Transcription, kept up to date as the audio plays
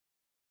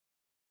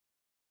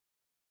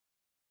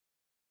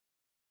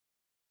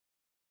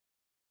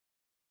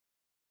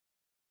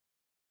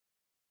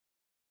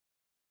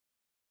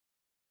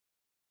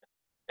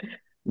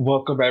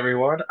Welcome,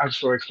 everyone. I'm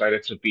so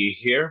excited to be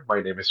here.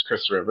 My name is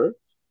Cris Rivers,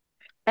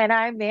 And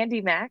I'm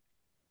Mandy Mac.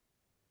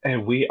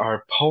 and we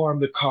are Poe on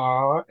the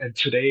Call. And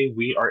today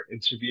we are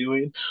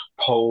interviewing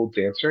pole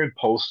dancer and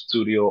pole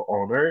studio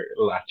owner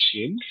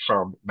Lacin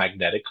from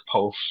Magnetic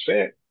Pole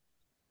Fit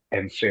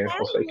in San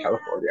Jose, Hello.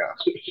 California.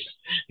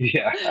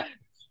 Yeah,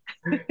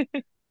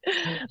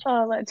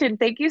 Jen,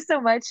 thank you so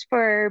much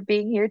for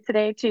being here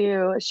today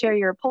to share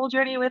your pole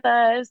journey with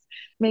us,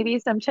 maybe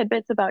some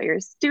tidbits about your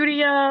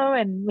studio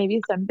and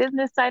maybe some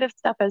business side of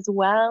stuff as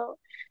well.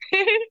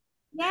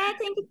 Yeah,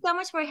 thank you so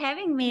much for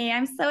having me.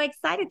 I'm so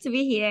excited to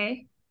be here.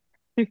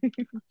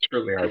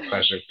 truly our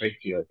pleasure. Thank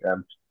you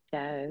again.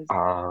 Yes.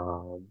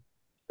 Um,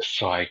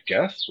 so I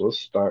guess we'll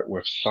start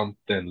with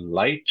something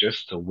light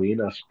just to wean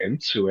us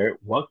into it.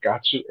 What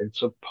got you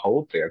into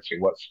pole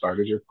dancing? What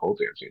started your pole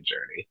dancing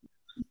journey?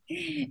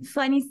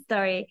 Funny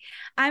story.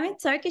 I'm a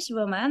Turkish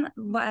woman.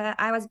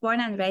 I was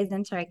born and raised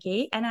in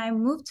Turkey, and I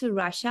moved to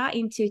Russia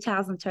in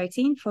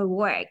 2013 for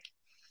work.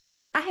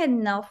 I had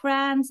no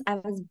friends. I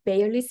was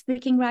barely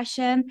speaking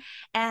Russian,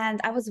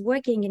 and I was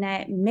working in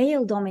a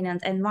male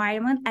dominant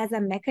environment as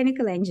a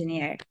mechanical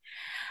engineer.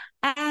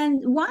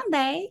 And one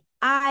day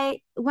I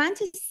went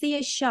to see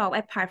a show,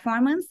 a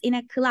performance in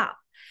a club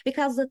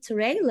because the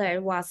trailer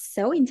was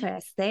so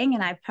interesting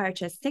and I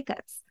purchased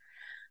tickets.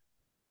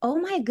 Oh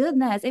my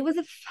goodness, it was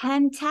a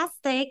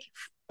fantastic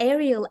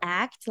aerial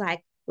act,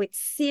 like with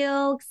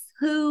silks,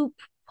 hoop,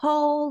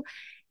 pole,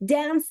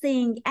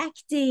 dancing,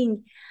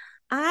 acting.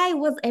 I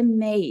was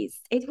amazed.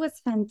 It was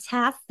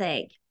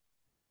fantastic.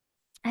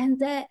 And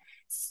the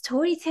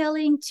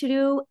storytelling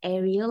through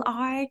aerial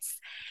arts,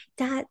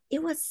 that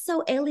it was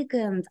so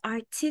elegant,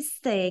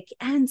 artistic,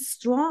 and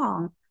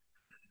strong.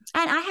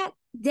 And I had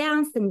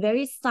danced in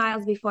various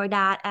styles before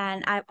that,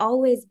 and I've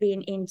always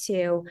been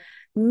into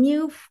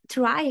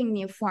trying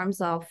new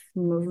forms of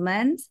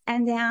movement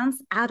and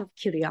dance out of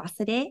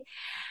curiosity.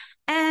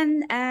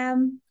 And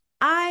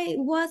I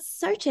was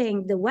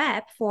searching the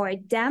web for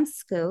dance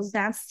schools,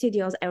 dance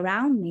studios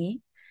around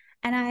me,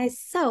 and I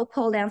saw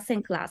pole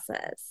dancing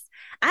classes.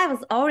 I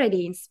was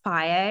already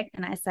inspired,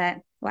 and I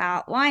said,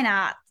 well, why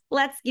not?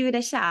 Let's give it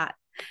a shot.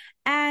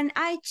 And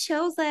I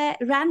chose a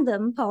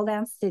random pole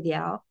dance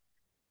studio.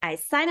 I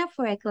signed up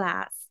for a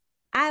class.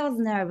 I was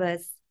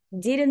nervous,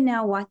 didn't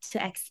know what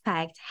to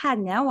expect, had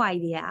no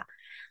idea.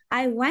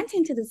 I went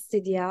into the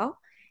studio,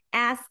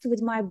 asked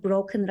with my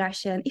broken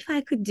Russian if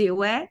I could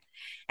do it.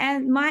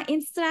 And my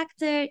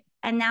instructor,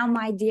 and now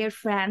my dear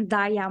friend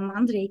Darya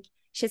Mandrik,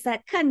 she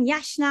said,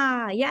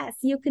 Kanyashna, yes,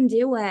 you can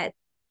do it.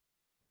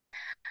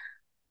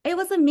 It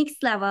was a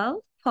mixed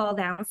level pole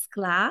dance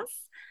class.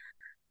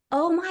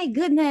 Oh my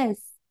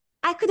goodness,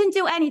 I couldn't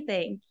do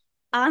anything.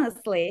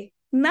 Honestly,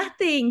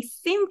 nothing,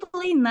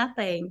 simply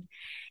nothing.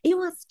 It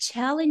was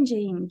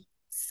challenging,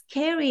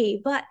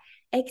 scary, but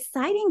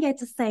exciting at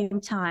the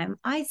same time.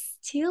 I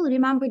still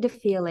remember the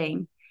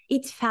feeling.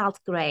 It felt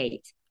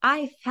great.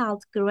 I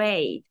felt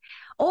great.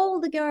 All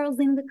the girls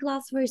in the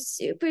class were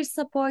super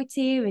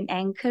supportive and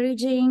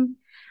encouraging.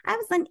 I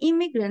was an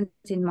immigrant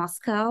in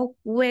Moscow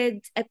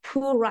with a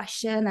poor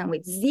Russian and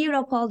with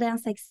zero pole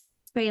dance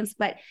experience,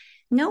 but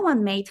no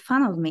one made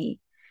fun of me.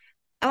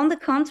 On the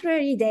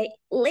contrary, they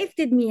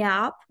lifted me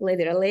up,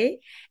 literally,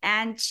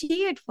 and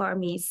cheered for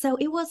me. So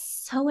it was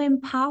so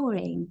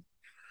empowering.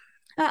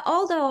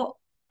 Although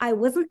I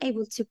wasn't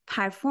able to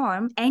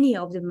perform any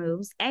of the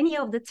moves, any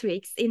of the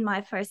tricks in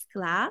my first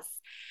class,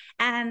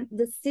 and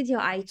the studio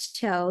I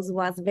chose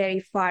was very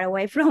far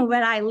away from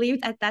where I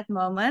lived at that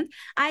moment,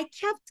 I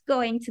kept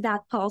going to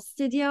that pole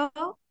studio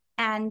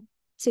and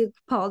took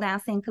pole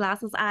dancing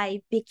classes.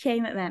 I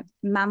became a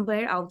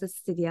member of the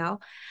studio,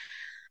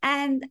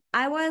 and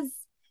I was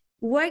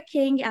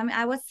working,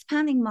 I was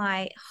spending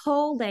my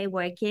whole day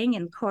working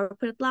in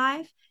corporate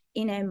life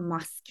in a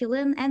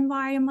masculine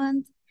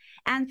environment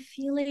and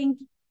feeling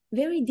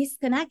very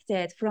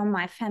disconnected from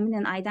my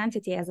feminine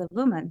identity as a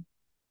woman.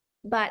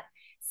 But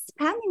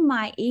spending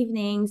my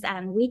evenings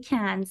and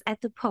weekends at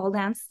the pole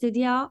dance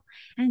studio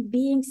and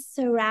being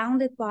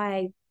surrounded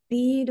by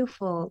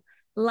beautiful,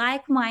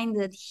 like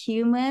minded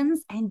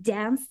humans and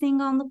dancing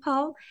on the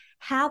pole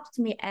helped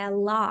me a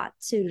lot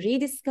to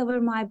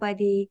rediscover my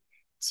body,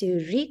 to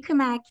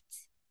reconnect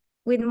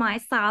with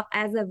myself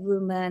as a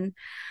woman.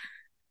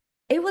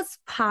 It was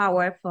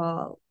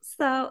powerful.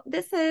 So,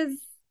 this is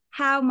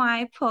how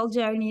my pole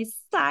journey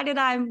started.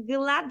 I'm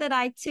glad that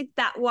I took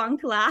that one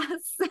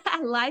class,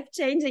 a life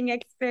changing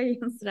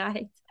experience,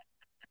 right?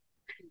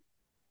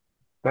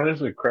 That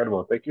is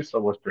incredible. Thank you so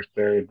much for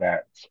sharing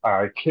that.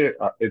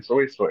 It's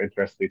always so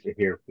interesting to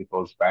hear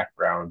people's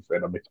backgrounds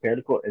and a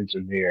mechanical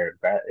engineer.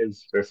 That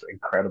is just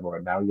incredible.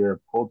 And now you're a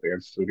pole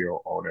dance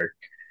studio owner.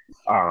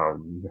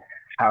 Um,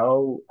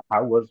 how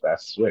was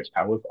that switch?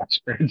 How was that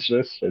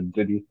transition?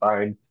 Did you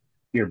find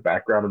your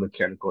background in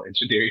mechanical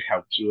engineering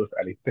helped you with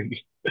anything?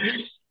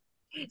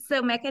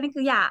 So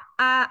mechanical, yeah.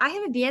 I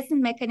have a BS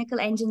in mechanical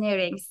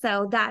engineering.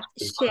 So that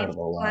shift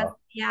Incredible. was, Wow.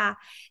 yeah,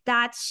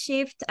 that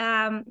shift.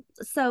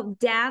 So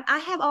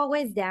I have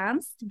always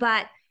danced,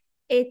 but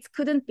it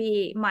couldn't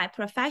be my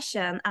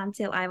profession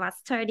until I was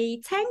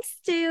 30, thanks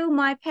to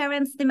my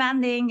parents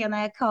demanding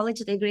a college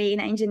degree in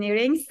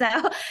engineering. So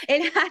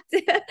it had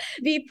to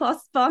be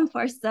postponed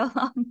for so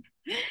long.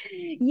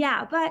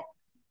 Yeah, but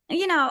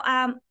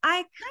I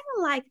kind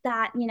of like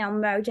that,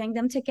 merging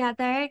them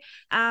together.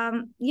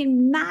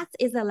 Math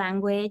is a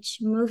language,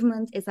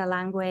 movement is a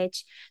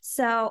language.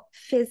 So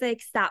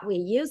physics that we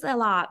use a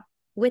lot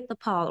with the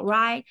pole,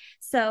 right?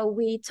 So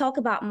we talk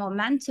about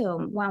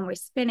momentum when we're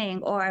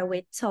spinning, or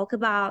we talk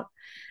about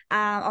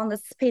on the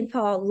spin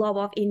pole, law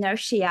of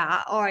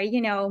inertia, or,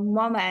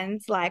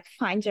 moments like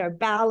find your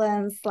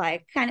balance,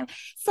 like kind of,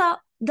 so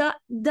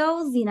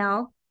those,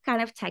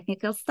 kind of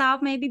technical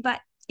stuff maybe, but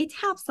it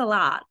helps a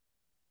lot.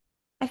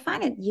 I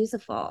find it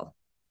useful.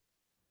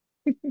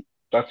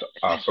 That's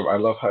awesome. I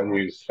love how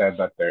you said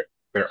that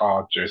they're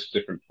all just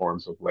different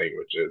forms of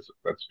languages.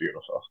 That's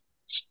beautiful.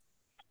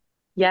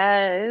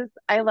 Yes,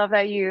 I love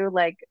that you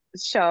like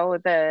show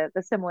the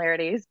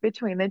similarities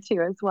between the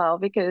two as well,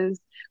 because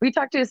we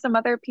talked to some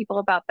other people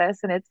about this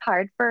and it's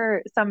hard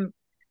for some,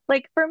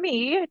 like for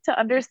me to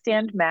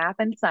understand math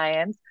and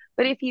science,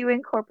 but if you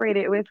incorporate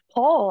it with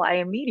pole, I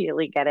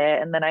immediately get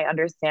it and then I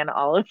understand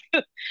all of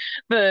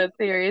the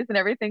theories and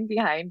everything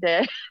behind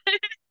it.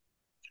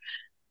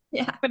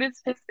 Yeah. But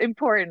it's just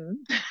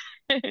important.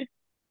 Oh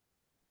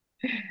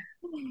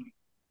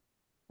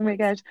my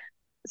gosh.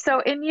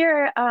 So in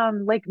your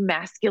like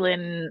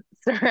masculine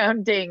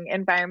surrounding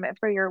environment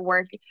for your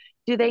work,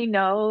 did they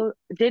know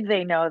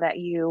that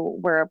you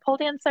were a pole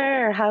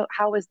dancer, or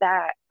how was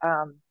that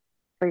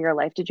for your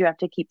life? Did you have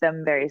to keep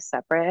them very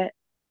separate?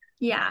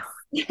 Yes.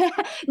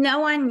 No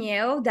one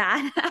knew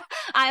that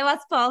I was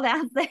pole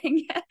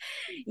dancing.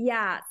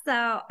 Yeah.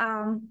 So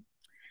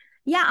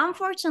yeah,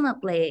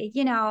 unfortunately,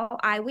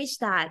 I wish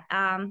that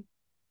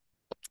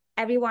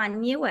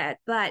everyone knew it,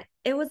 but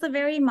it was a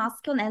very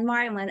masculine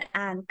environment,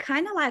 and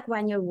kind of like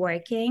when you're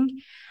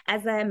working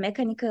as a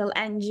mechanical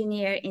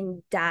engineer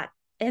in that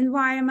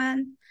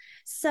environment.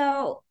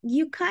 So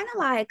you kind of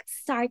like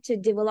start to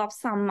develop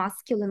some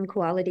masculine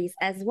qualities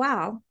as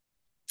well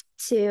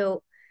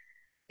to,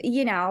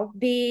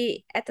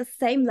 be at the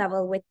same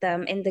level with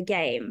them in the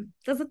game.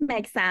 Does it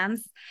make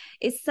sense?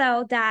 It's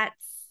so that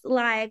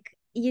like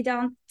you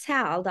don't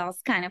tell those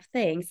kind of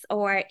things,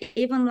 or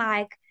even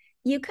like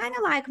you kind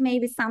of like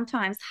maybe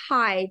sometimes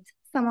hide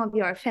some of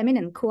your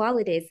feminine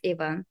qualities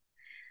even.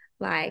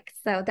 Like,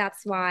 so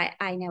that's why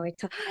I never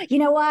talk. You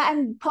know what?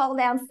 I'm pole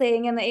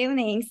dancing in the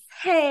evenings.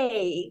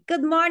 Hey,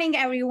 good morning,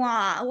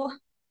 everyone.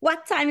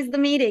 What time is the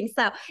meeting?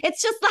 So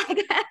it's just like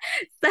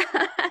so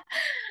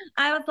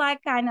I was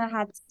like, kind of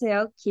had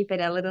to keep it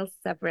a little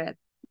separate.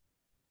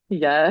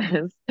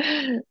 Yes.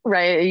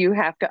 Right. You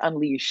have to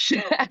unleash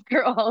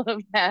after all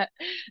of that.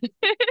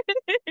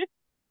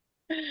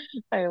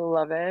 I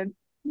love it.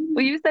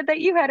 Well, you said that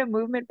you had a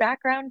movement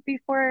background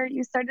before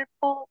you started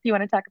pole. Do you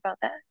want to talk about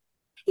that?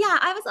 Yeah,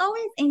 I was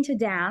always into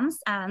dance,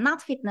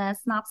 not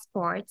fitness, not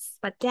sports,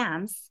 but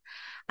dance.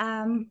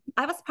 I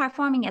was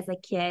performing as a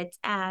kid,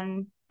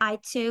 and I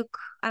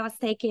was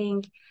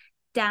taking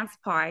dance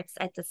parts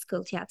at the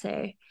school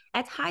theater.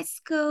 At high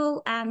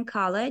school and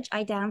college,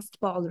 I danced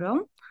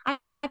ballroom. I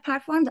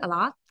performed a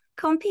lot,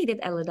 competed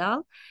a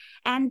little,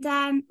 and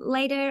then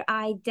later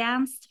I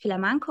danced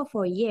flamenco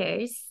for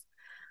years.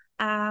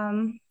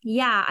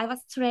 Yeah, I was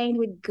trained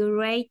with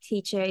great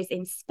teachers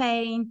in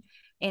Spain,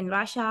 in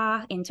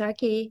Russia, in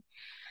Turkey.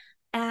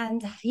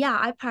 And yeah,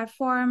 I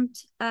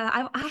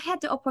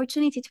had the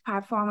opportunity to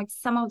perform with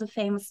some of the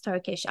famous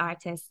Turkish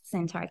artists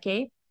in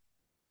Turkey.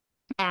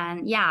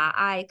 And yeah,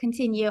 I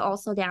continue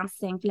also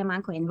dancing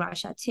flamenco in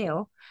Russia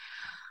too.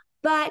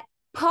 But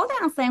pole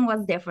dancing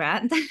was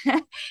different.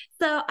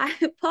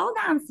 Pole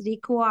dance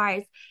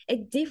requires a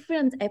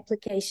different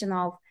application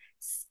of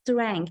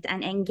strength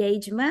and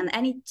engagement,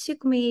 and it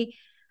took me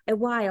a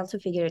while to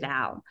figure it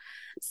out.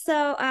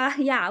 So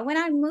yeah, when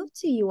I moved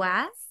to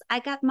US, I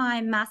got my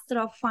Master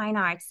of Fine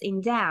Arts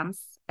in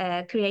Dance,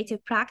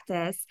 creative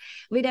practice,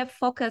 with a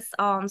focus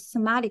on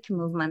somatic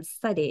movement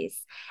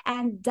studies.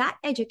 And that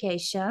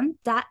education,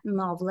 that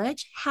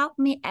knowledge helped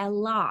me a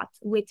lot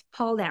with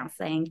pole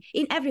dancing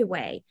in every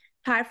way: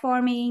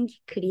 performing,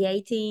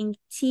 creating,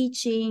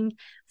 teaching,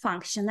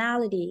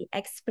 functionality,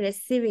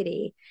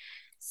 expressivity.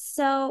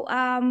 So,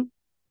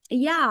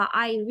 yeah,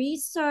 I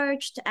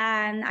researched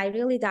and I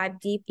really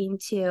dived deep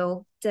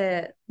into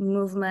the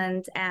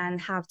movement and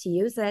how to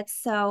use it.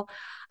 So,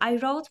 I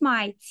wrote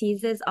my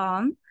thesis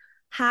on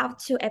how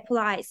to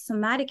apply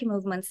somatic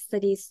movement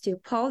studies to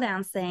pole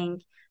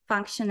dancing,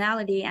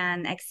 functionality,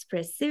 and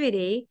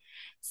expressivity.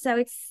 So,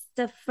 it's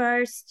the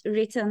first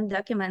written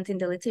document in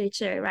the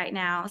literature right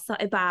now. So,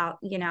 about,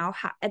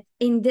 how,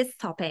 in this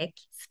topic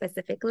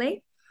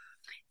specifically.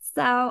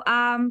 So,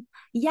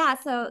 yeah,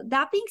 so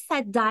that being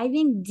said,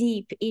 diving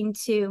deep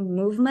into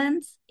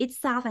movement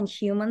itself and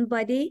human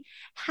body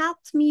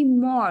helped me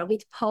more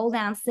with pole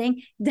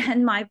dancing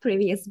than my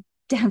previous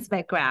dance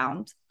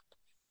background.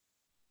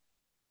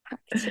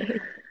 Actually.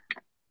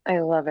 I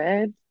love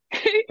it.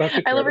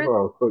 That's I love it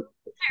incredible. So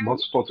too.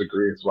 multiple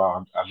degrees.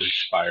 Wow, I'm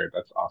inspired.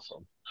 That's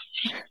awesome.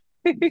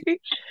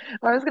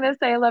 I was gonna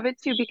say I love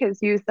it too because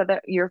you said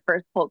that your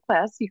first pole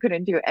class you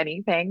couldn't do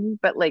anything,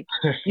 but like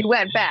you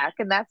went back,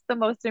 and that's the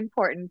most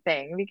important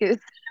thing because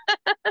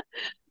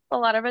a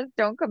lot of us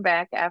don't come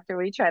back after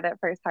we try that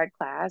first hard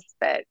class,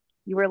 but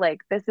you were like,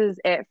 this is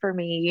it for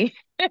me.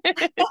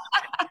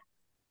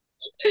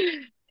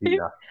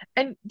 Yeah.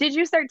 And did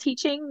you start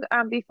teaching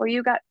before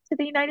you got to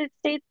the United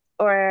States,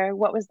 or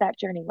what was that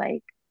journey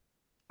like?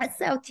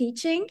 So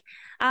teaching.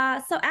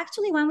 So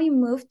actually, when we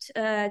moved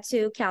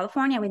to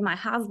California with my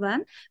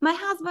husband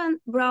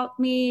brought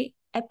me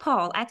a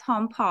pole, at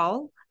home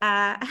pole,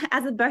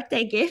 as a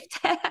birthday gift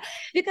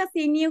because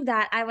he knew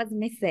that I was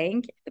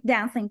missing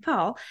dancing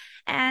pole,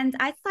 and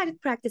I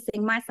started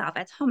practicing myself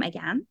at home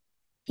again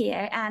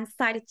here, and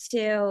started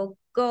to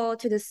go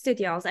to the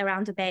studios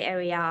around the Bay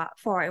Area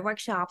for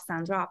workshops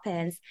and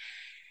drop-ins.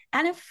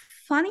 And a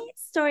funny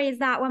story is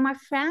that when my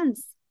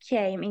friends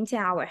came into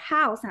our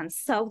house and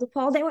saw the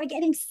pole, they were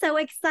getting so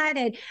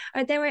excited,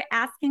 or they were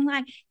asking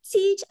like,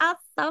 teach us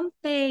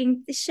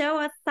something, show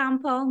us some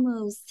pole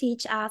moves,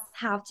 teach us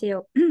how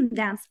to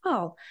dance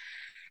pole.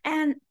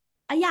 And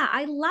yeah,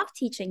 I love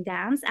teaching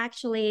dance.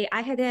 Actually,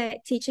 I had a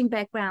teaching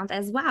background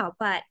as well,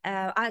 but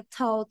I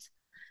taught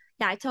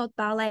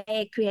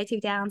ballet,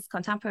 creative dance,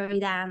 contemporary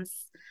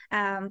dance,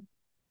 um,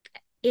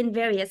 in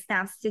various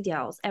dance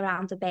studios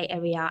around the Bay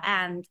Area,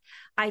 and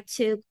I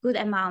took good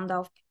amount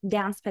of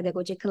dance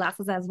pedagogy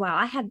classes as well.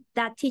 I had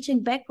that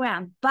teaching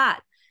background,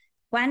 but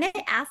when they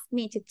asked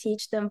me to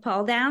teach them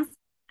pole dance,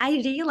 I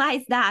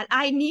realized that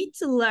I need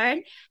to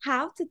learn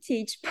how to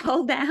teach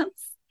pole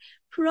dance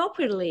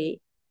properly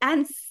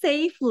and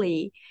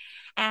safely.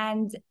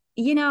 And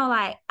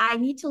like I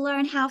need to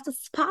learn how to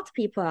spot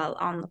people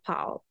on the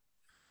pole.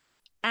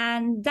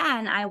 And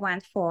then I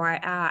went for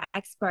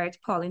expert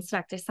pole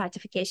instructor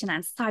certification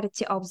and started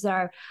to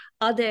observe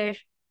other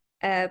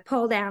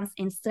pole dance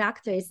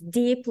instructors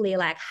deeply,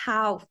 like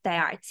how they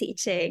are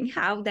teaching,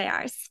 how they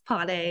are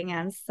spotting.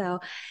 And so,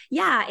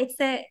 yeah,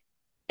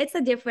 it's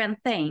a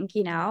different thing,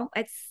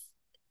 It's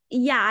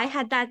yeah, I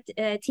had that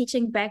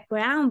teaching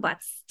background, but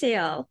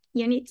still,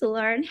 you need to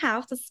learn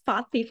how to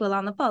spot people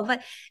on the pole.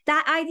 But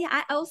that idea,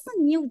 I also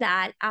knew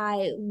that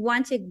I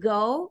want to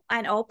go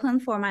and open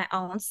for my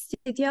own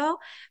studio,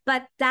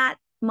 but that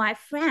my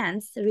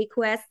friends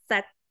request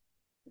that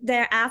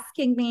they're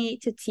asking me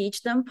to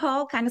teach them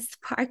pole kind of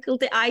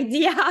sparkled the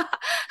idea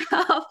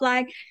of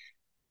like,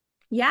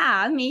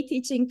 yeah, me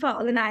teaching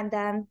pole. And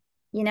then,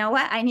 you know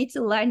what? I need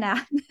to learn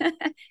that.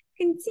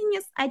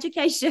 Continuous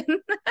education.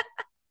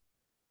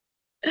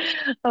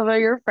 Although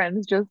your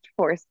friends just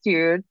forced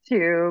you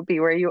to be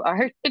where you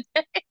are,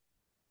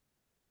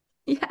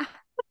 Yeah.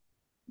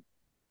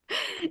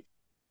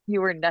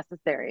 you were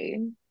necessary.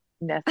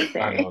 I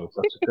Necessary. know, it's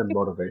such a good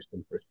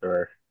motivation for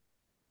sure.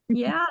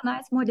 Yeah,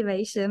 nice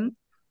motivation.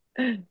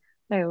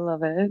 I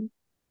love it.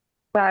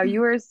 Wow,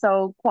 you were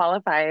so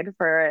qualified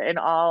for in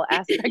all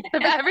aspects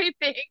of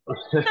everything.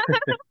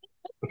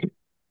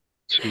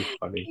 Too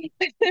funny.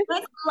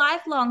 It's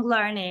lifelong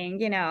learning,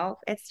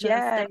 it's just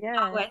Yeah, there's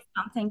yeah. always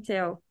something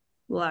to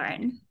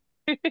learn.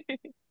 It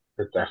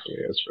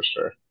definitely is for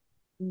sure.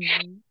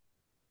 Mhm.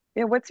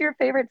 Yeah, what's your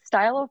favorite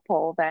style of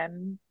pole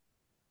then?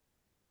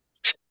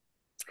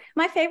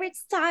 My favorite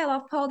style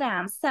of pole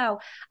dance. So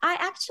I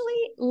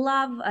actually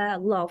love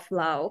low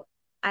flow.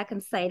 I can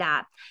say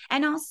that.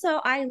 And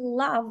also, I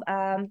love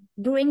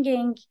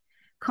bringing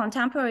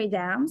contemporary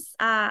dance.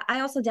 I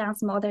also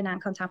dance modern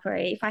and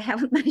contemporary, if I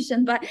haven't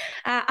mentioned, but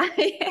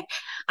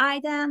I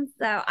dance.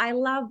 So I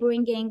love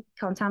bringing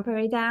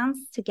contemporary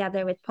dance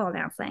together with pole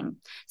dancing.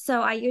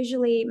 So I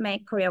usually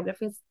make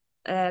choreographies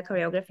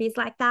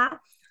like that.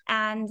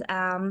 And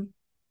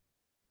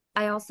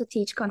I also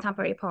teach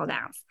contemporary pole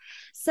dance.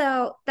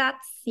 So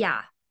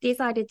yeah, these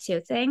are the two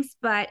things.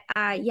 But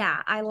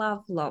yeah, I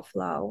love low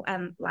flow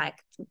and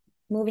like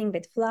moving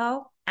with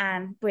flow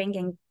and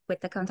bringing with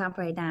the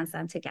contemporary dance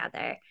and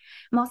together,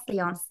 mostly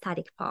on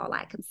static pole,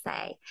 I can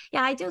say.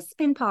 Yeah, I do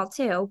spin pole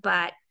too,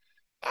 but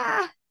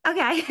yeah,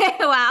 okay,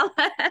 well,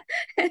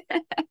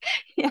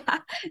 yeah.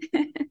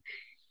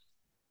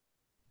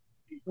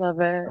 Love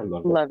it. I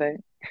love it. Love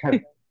it.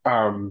 Have,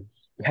 um,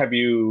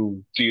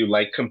 do you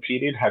like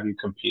competing? Have you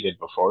competed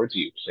before? Do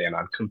you plan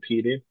on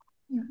competing?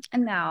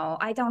 No,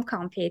 I don't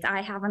compete.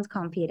 I haven't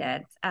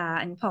competed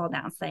in pole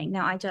dancing.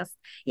 No,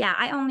 yeah,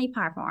 I only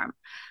perform.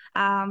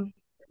 Um,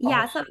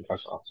 yeah, so Awesome.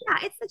 That's awesome.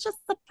 yeah, it's just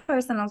a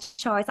personal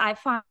choice. I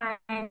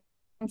find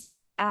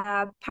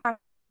uh,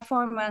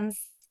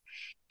 performance,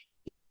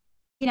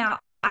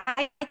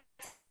 I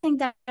think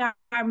that there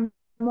are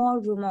more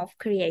room of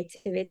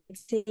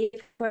creativity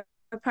for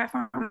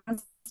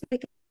performance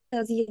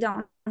because you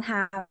don't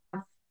have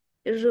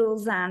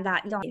rules and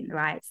that you don't,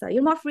 right? So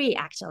you're more free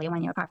actually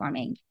when you're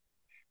performing.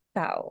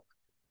 So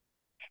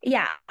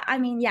yeah, I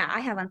mean, yeah, I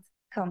haven't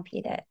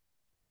competed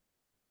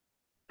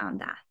on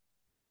that.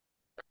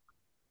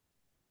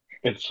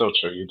 It's so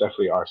true. You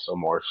definitely are so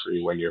more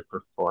free when you're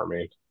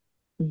performing.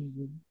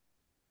 Mhm.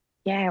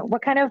 Yeah.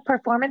 What kind of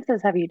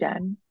performances have you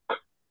done?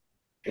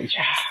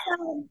 Yeah.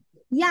 So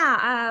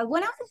Yeah,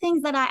 one of the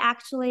things that I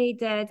actually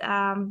did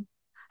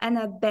in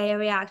the Bay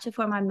Area actually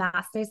for my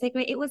master's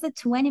degree, it was a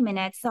 20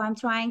 minutes. So I'm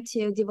trying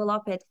to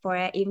develop it for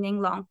an evening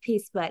long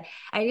piece, but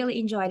I really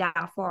enjoyed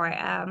that for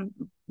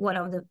one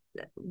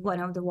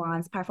of the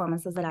ones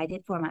performances that I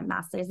did for my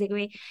master's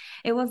degree.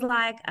 It was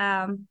like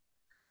a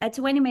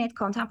 20-minute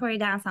contemporary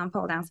dance and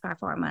pole dance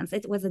performance.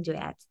 It was a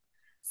duet.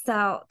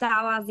 So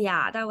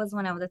that was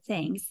one of the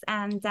things.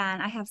 And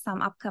then I have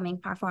some upcoming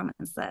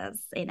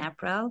performances in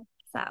April.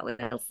 So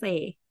we'll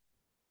see.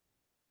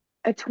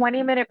 A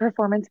 20-minute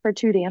performance for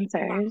two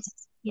dancers.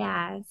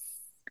 Yes.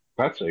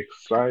 That's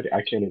exciting.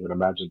 I can't even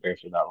imagine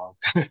dancing that long.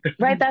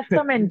 Right, that's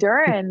some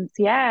endurance.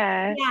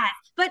 Yeah. Yeah,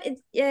 but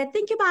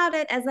think about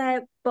it as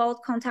a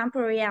both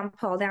contemporary and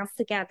pole dance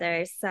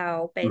together.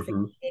 So basically,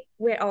 hmm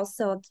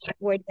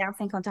we're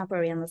dancing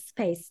contemporary in the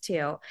space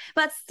too.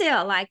 But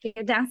still, like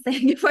you're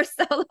dancing for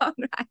so long,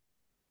 right?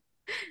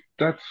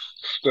 That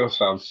still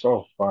sounds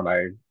so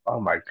fun. Oh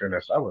my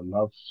goodness, I would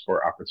love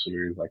for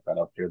opportunities like that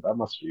up here. That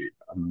must be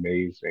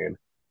amazing.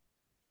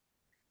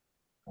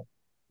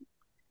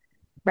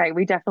 Right.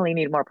 We definitely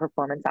need more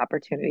performance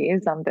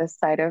opportunities on this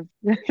side of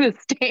the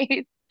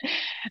state.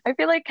 I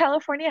feel like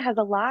California has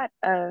a lot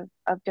of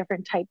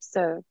different types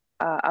of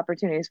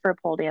opportunities for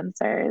pole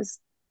dancers.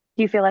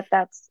 Do you feel like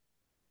that's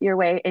your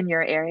way in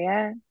your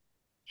area?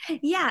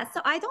 Yeah,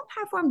 so I don't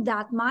perform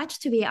that much,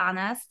 to be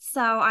honest.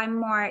 So I'm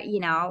more,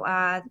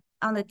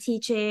 on the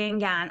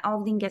teaching and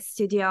owning a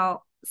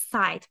studio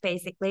side,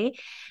 basically.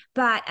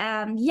 But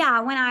yeah,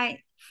 when I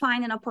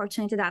find an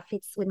opportunity that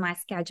fits with my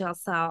schedule,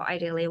 so I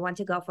really want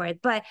to go for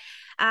it. But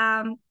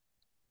um,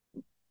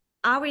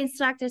 our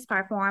instructors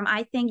perform.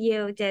 I think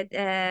you did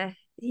an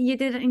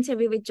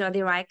interview with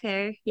Jody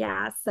Riker.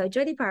 Yeah, so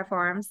Jody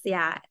performs.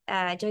 Yeah,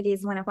 Jody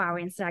is one of our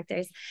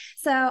instructors.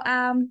 So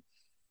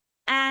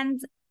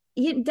and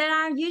there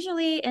are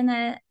usually in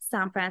the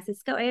San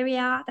Francisco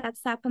area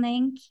that's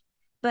happening,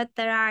 but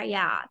there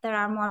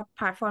are more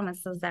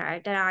performances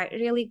there. There are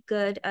really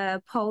good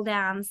pole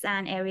dance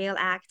and aerial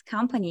act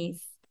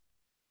companies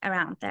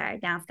around there,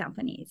 dance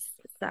companies.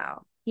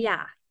 So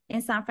yeah,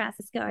 in San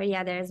Francisco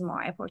area, there's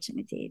more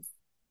opportunities.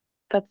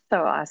 That's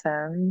so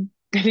awesome.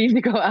 I need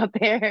to go out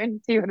there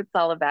and see what it's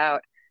all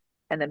about,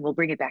 and then we'll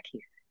bring it back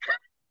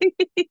here.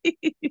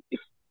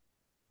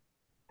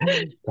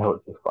 That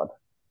would be fun.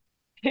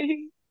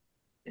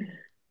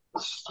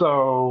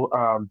 So,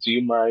 do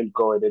you mind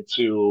going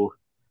into?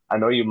 I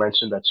know you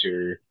mentioned that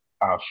your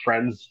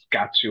friends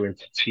got you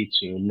into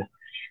teaching.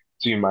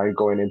 Do you mind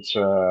going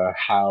into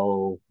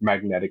how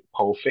magnetic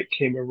pole fit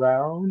came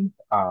around?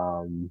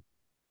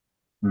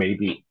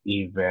 Maybe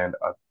even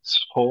a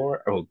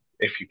tour, or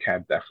if you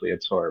can, definitely a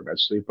tour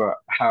eventually. But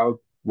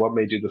what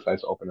made you decide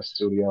to open a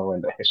studio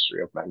and the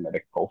history of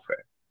magnetic pole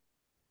fit?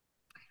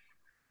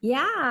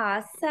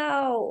 Yeah,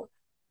 so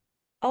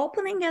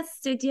opening a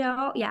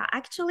studio, yeah,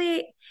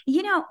 actually,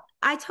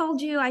 I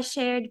told you I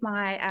shared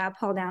my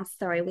pole dance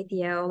story with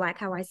you, like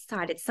how I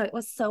started. So it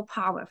was so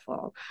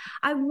powerful.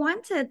 I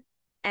wanted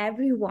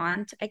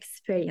everyone to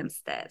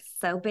experience this.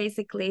 So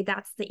basically,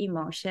 that's the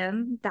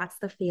emotion, that's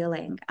the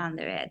feeling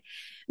under it.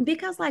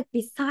 Because, like,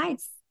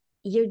 besides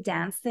you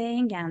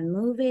dancing and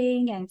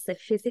moving, and it's a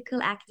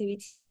physical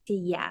activity,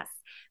 yes,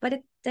 but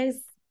there's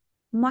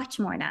much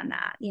more than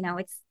that.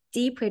 It's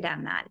deeper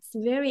than that. It's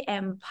very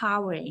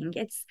empowering.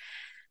 It's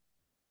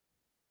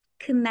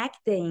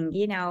connecting,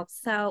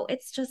 so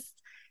it's just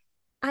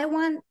I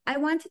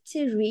wanted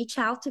to reach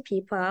out to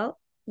people,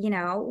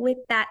 with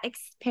that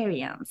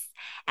experience.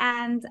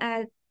 And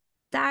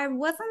there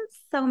wasn't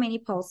so many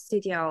pole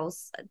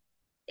studios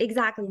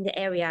exactly in the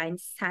area in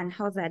San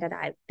Jose that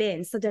I've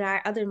been. So there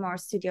are other more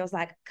studios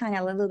like kind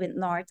of a little bit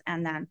north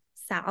and then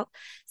south.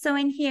 So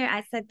in here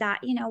I said that,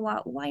 you know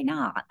what, why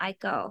not? I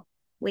go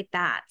with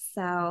that.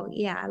 So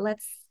yeah,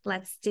 let's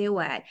do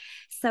it.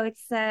 So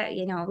it's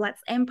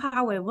let's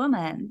empower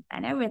women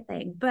and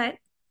everything. But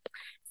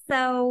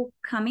so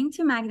coming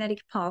to magnetic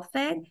pole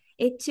fit,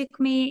 it took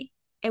me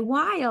a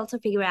while to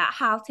figure out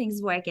how things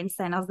work in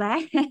San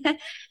Jose.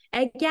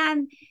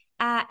 again,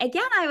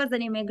 again, I was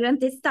an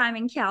immigrant this time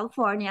in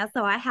California,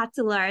 so I had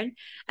to learn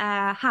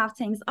how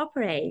things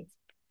operate,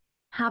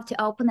 how to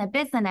open a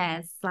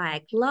business,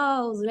 like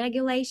laws,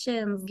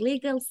 regulations,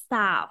 legal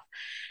stuff,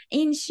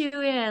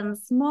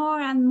 insurance,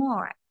 more and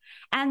more.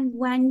 And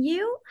when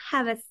you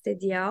have a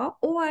studio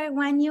or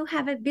when you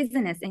have a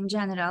business in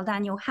general,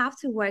 then you have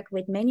to work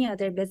with many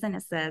other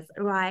businesses,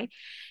 right?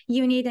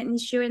 You need an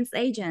insurance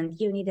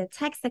agent, you need a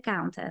tax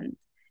accountant,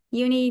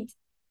 you need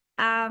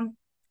um,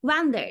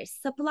 vendors,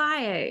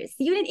 suppliers,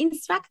 you need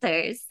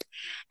instructors,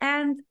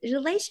 and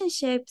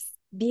relationships,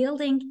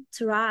 building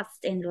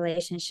trust in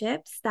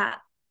relationships, that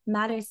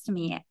matters to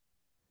me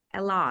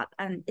a lot.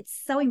 And it's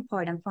so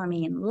important for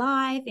me in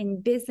life,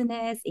 in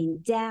business, in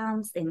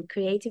dance, in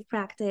creative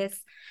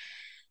practice.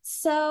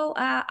 So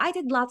I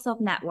did lots of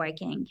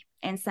networking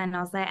in San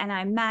Jose and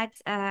I met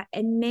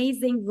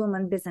amazing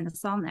women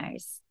business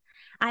owners.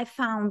 I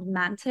found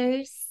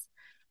mentors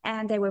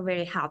and they were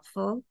very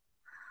helpful.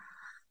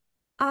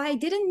 I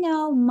didn't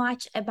know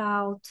much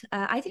about,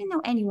 I didn't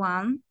know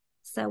anyone.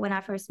 So when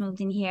I first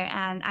moved in here,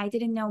 and I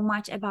didn't know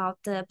much about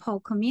the pole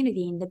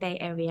community in the Bay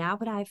Area,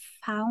 but I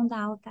found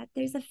out that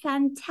there's a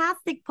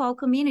fantastic pole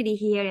community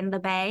here in the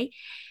Bay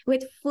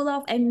with full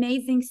of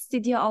amazing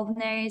studio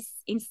owners,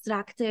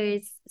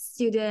 instructors,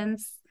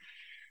 students,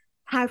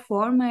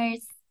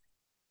 performers.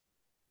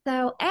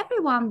 So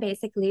everyone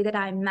basically that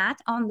I met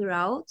on the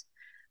road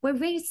were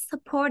very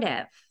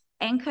supportive,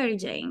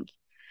 encouraging.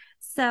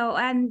 So,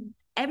 and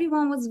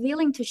everyone was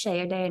willing to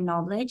share their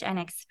knowledge and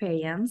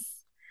experience.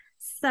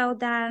 So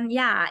then,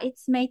 yeah,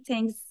 it's made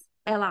things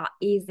a lot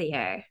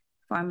easier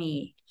for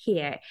me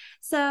here.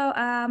 So,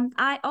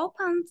 I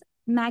opened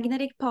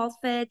Magnetic Pulse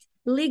Fit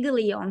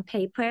legally on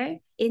paper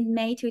in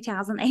May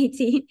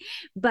 2018,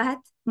 but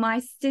my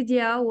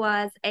studio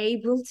was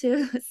able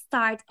to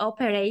start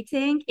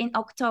operating in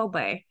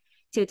October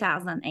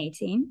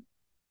 2018.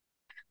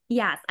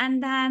 Yes,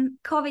 and then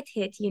COVID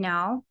hit,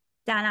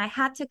 then I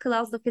had to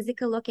close the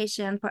physical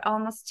location for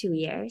almost 2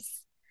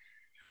 years.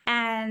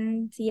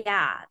 And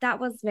yeah, that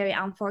was very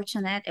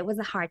unfortunate. It was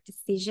a hard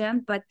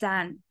decision, but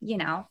then,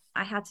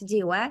 I had to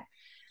do it.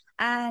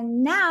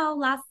 And now,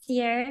 last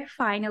year,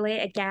 finally,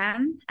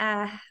 again,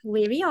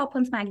 we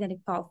reopened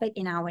Magnetic Pulpit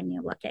in our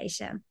new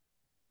location.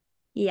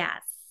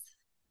 Yes.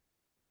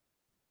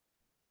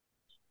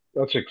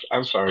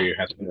 I'm sorry you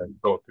had to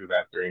go through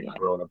that during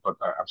Corona, but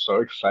I'm so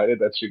excited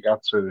that you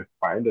got to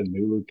find a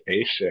new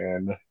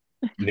location,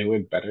 new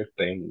and better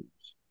things.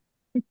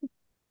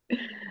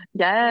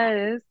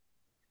 Yes.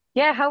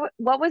 Yeah,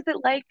 what was it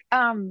like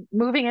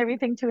moving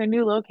everything to a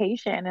new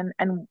location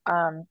and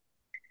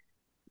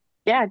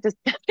yeah, just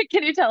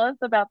can you tell us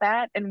about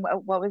that and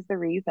what was the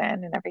reason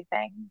and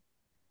everything?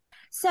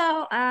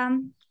 So,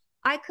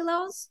 I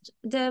closed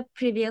the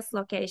previous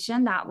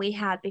location that we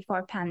had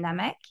before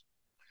pandemic.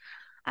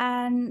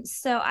 And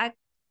so I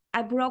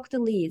broke the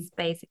lease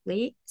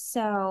basically.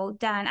 So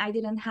then I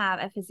didn't have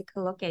a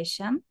physical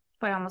location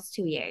for almost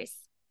 2 years.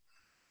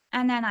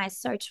 And then I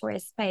searched for a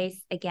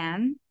space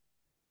again,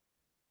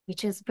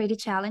 which is pretty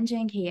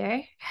challenging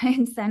here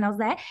in San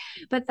Jose.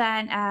 But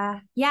then,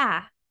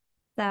 yeah,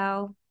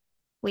 so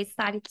we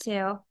started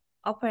to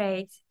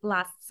operate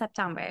last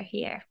September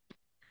here.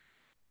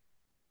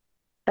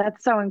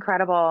 That's so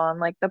incredible. And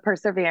like the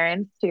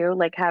perseverance too,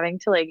 like having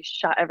to like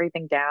shut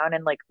everything down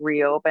and like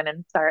reopen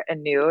and start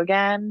anew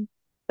again.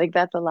 Like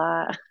that's a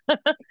lot.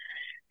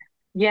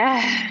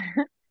 Yeah.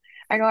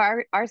 I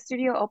know our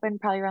studio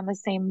opened probably around the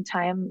same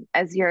time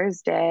as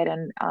yours did,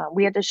 and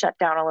we had to shut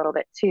down a little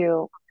bit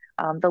too.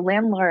 The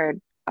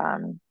landlord,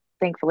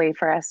 thankfully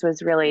for us,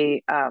 was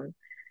really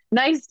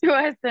nice to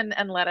us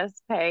and let us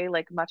pay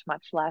like much,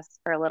 much less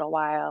for a little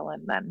while.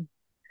 And then,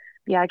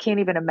 yeah, I can't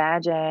even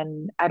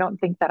imagine. I don't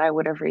think that I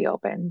would have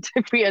reopened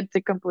if we had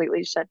to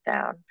completely shut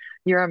down.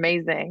 You're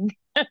amazing.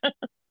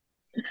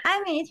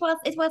 I mean,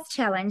 it was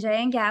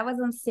challenging. Yeah, it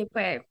wasn't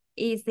super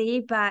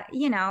easy, but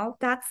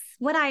that's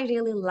what I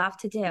really love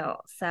to do.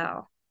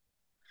 So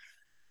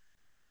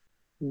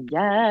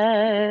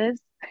Yes.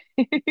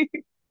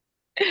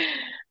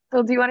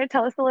 So, do you want to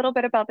tell us a little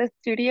bit about this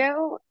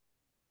studio?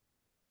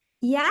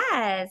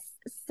 yes.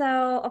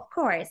 So, of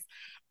course,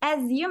 as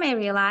you may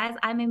realize,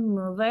 I'm a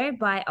mover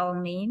by all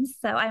means.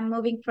 So, I'm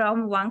moving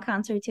from one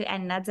country to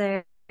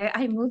another.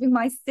 I'm moving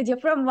my studio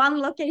from one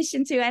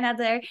location to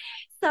another.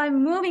 So,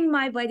 I'm moving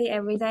my body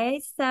every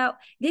day. So,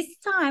 this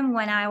time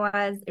when I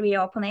was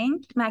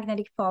reopening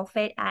Magnetic Pole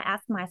Fit, I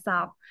asked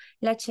myself,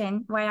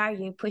 Lacin, why are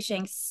you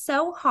pushing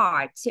so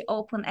hard to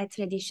open a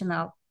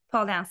traditional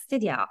pole dance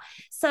studio?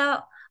 So,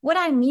 what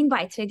I mean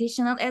by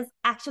traditional is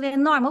actually a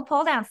normal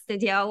pole dance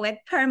studio with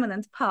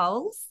permanent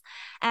poles,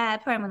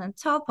 permanent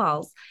toe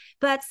poles.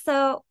 But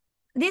so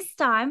this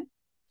time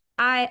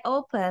I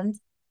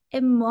opened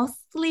a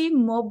mostly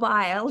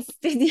mobile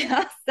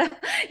studio. So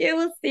you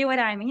will see what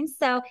I mean.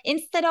 So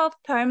instead of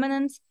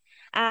permanent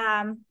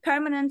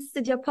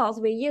studio poles,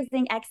 we're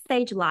using a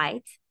stage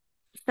light.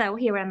 So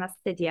here in the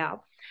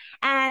studio.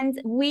 And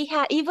we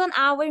have even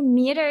our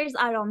mirrors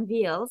are on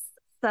wheels.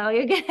 So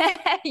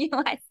you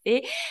might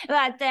see,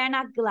 but they're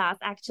not glass,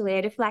 actually,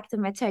 a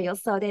reflective material,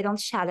 so they don't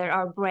shatter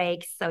or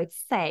break, so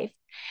it's safe.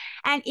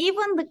 And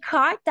even the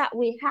cart that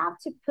we have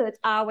to put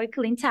our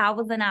clean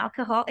towels and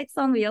alcohol, it's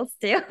on wheels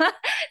too.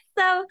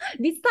 So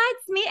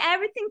besides me,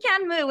 everything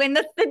can move in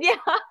the studio,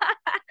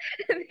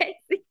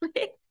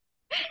 basically.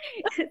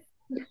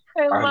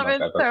 I I love love it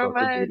that. That's so so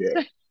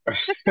convenient.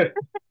 much.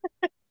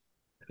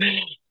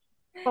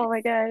 Oh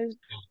my gosh.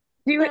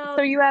 So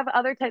So you have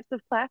other types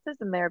of classes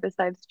in there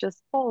besides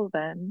just pole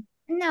then?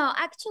 no,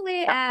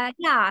 actually,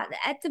 yeah,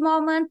 at the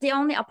moment, the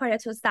only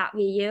apparatus that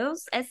we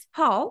use is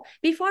pole.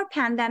 Before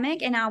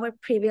pandemic in our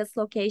previous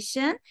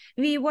location,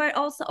 we were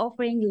also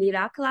offering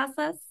Lira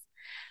classes,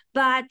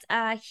 but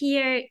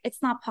here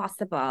it's not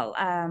possible,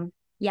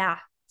 yeah,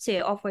 to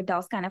offer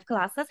those kind of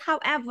classes.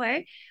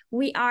 However,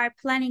 we are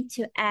planning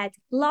to add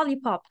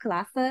lollipop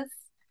classes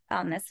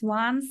on this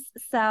ones,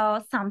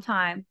 so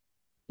sometime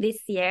this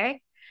year.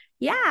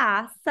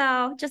 Yeah,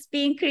 so just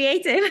being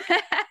creative.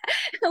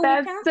 We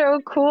That's can so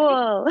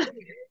cool.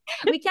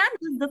 We can't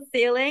use the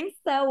ceiling,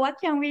 so what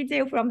can we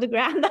do from the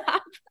ground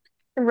up?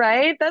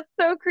 Right? That's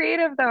so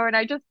creative though. And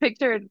I just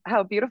pictured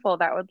how beautiful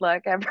that would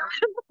look. Everyone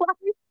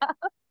flying up.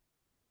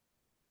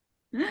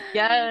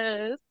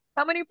 Yes.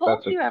 How many poles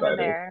That's do you have in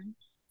exciting. there?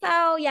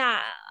 So yeah,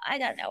 I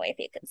don't know if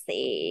you can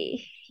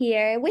see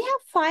here. We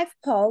have 5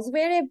 poles.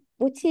 We're a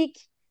boutique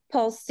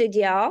pole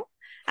studio.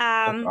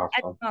 That's At awesome.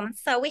 the moment.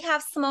 So we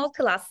have small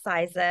class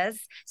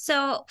sizes.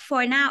 So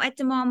for now, at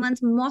the moment,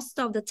 most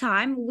of the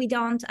time we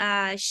don't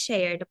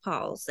share the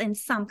poles. In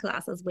some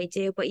classes we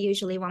do, but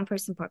usually one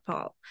person per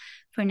pole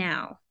for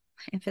now.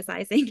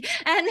 Emphasizing.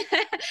 And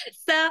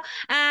so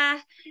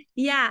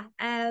yeah,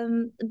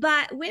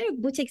 but we're a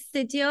boutique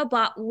studio,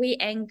 but we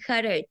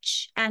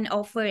encourage and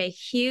offer a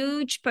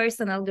huge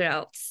personal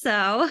growth.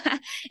 So,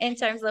 in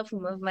terms of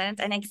movement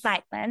and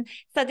excitement.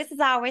 So, this is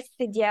our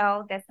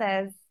studio. This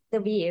is the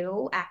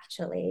view,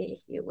 actually,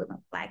 if you would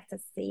like to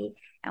see.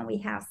 And we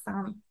have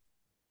some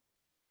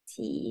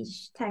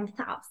tank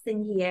tops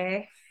in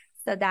here.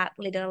 So, that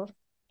little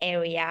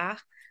area.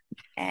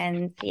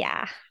 And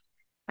yeah,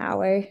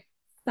 our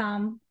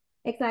some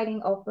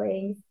exciting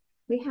offerings.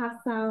 We have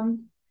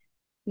some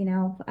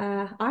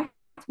artwork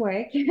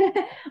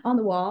on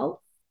the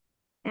wall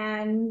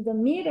and the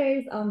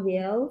meters on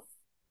wheels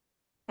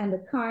and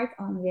the cart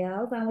on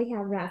wheels, and we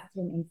have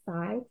restroom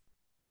inside.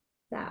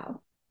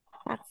 So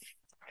that's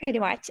pretty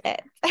much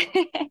it.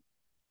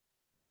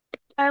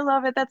 I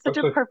love it. That's such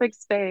That's a a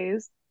perfect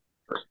space.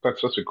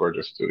 that's such a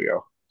gorgeous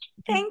studio.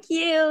 Thank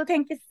you.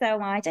 Thank you so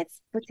much. It's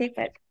boutique,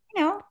 but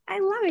I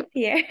love it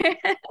here.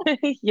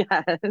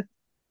 Yes.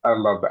 I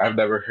love that. I've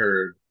never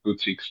heard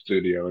boutique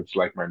studio. It's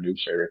like my new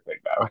favorite thing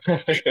now.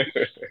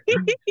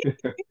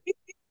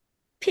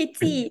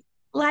 Pity,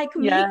 like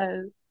me.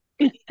 Yes.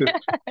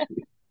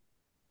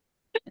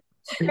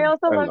 I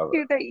also I love love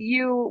too that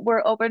you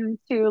were open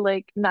to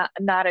like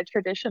not a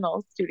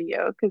traditional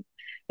studio because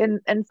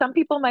and some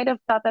people might have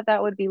thought that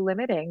that would be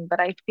limiting, but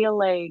I feel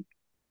like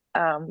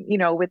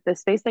with the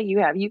space that you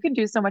have, you can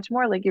do so much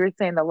more. Like you were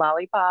saying, the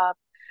lollipop,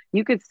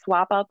 you could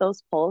swap out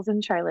those poles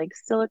and try like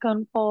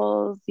silicone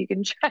poles. You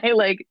can try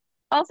like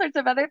all sorts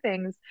of other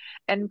things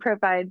and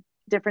provide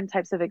different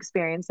types of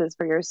experiences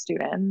for your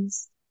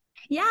students.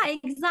 Yeah,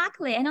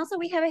 exactly. And also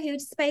we have a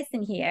huge space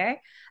in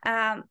here.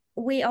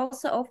 We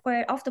also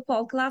offer off the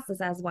pole classes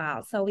as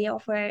well. So we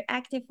offer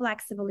active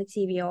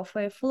flexibility, we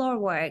offer floor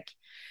work,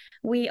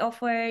 we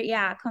offer,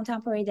 yeah,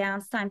 contemporary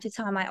dance time to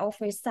time. I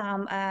offer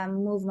some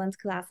movement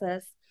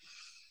classes.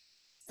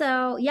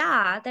 So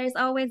yeah, there's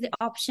always the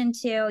option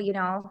to,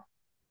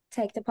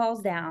 take the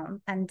poles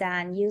down and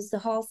then use the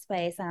whole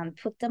space and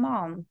put them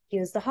on,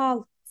 use the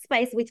whole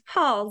space with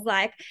poles,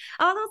 like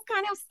all those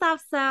kind of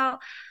stuff. So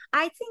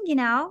I think,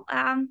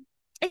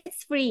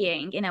 it's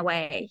freeing in a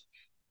way.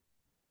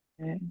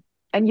 Yeah.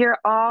 And you're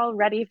all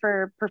ready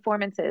for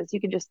performances. You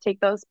can just take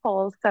those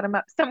poles, set them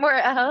up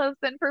somewhere else,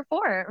 and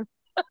perform.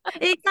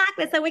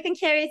 Exactly. So we can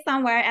carry it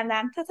somewhere and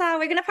then ta-ta,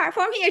 we're gonna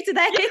perform here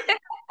today.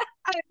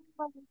 I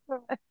love it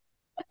so much.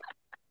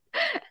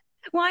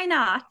 Why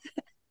not?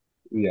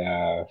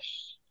 Yes.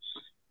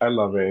 I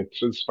love it.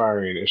 It's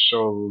inspiring. It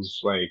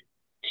shows like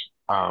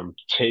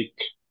take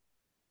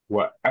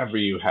whatever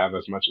you have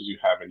as much as you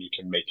have and you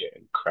can make it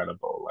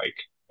incredible, like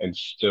and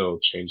still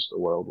change the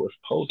world with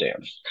pole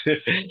dance.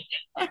 Thank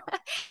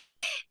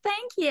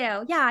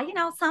you.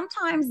 Yeah,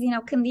 sometimes,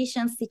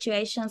 conditions,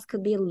 situations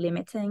could be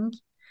limiting.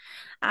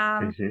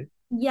 Um, Hmm.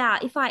 yeah,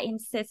 if I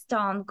insist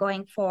on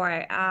going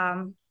for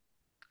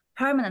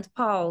permanent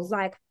poles,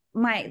 like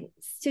my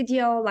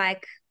studio,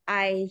 like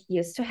I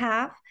used to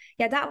have.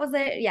 Yeah, that was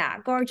a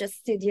gorgeous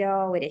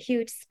studio with a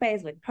huge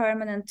space with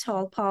permanent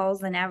tall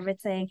poles and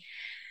everything.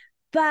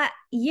 But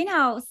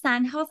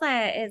San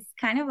Jose is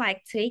kind of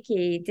like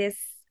tricky. This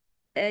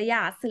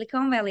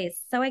Silicon Valley is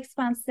so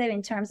expensive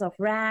in terms of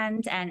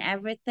rent and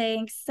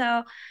everything.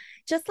 So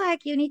just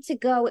like you need to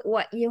go with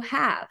what you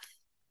have.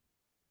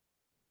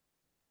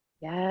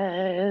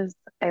 Yes,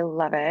 I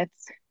love it.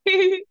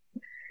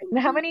 And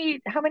how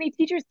many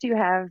teachers do you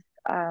have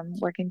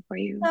working for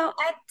you? So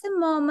at the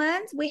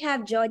moment, we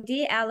have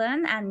Jody,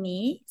 Ellen, and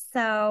me.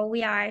 So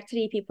we are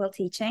 3 people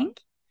teaching.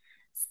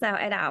 So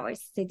at our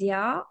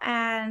studio.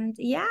 And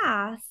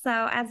yeah,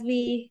 so as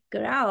we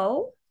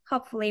grow,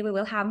 hopefully we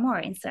will have more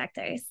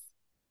instructors.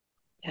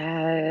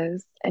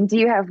 Yes. And do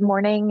you have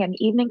morning and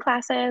evening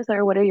classes,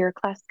 or what are your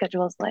class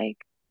schedules like?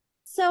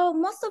 So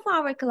most of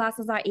our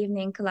classes are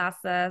evening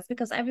classes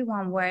because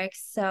everyone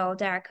works, so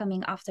they are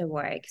coming after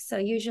work. So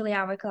usually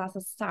our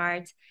classes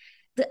start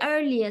the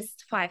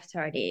earliest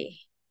 5:30,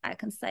 I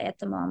can say at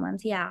the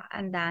moment. Yeah,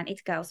 and then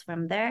it goes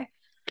from there.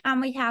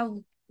 And we have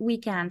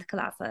weekend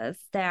classes.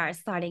 They are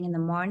starting in the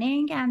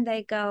morning and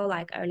they go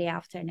like early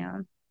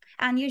afternoon.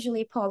 And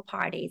usually pool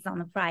parties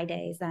on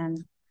Fridays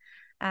and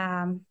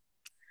um,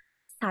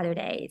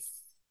 Saturdays.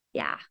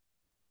 Yeah.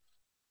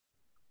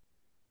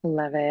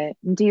 Love it.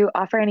 Do you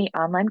offer any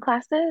online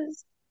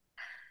classes?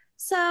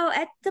 So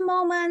at the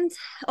moment,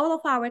 all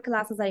of our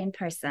classes are in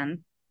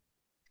person.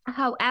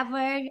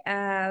 However,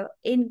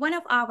 in one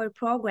of our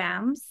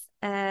programs,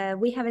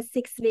 We have a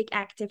 6-week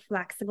active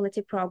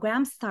flexibility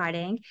program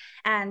starting,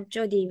 and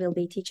Jody will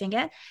be teaching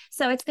it.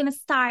 So it's going to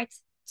start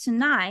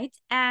tonight.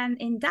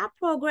 And in that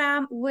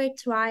program, we're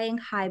trying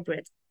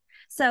hybrid.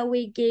 So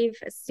we give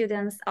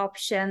students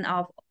option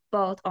of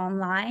both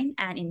online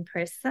and in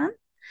person.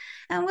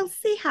 And we'll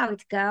see how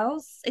it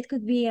goes. It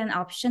could be an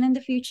option in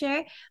the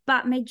future,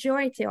 but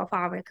majority of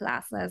our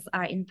classes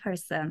are in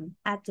person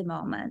at the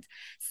moment.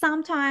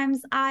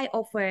 Sometimes I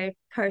offer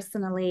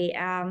personally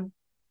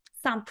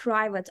some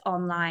private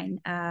online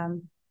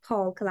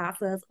pole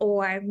classes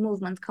or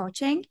movement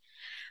coaching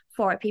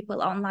for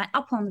people online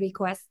upon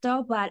request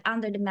though, but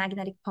under the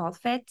magnetic pole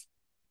fit,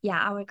 yeah,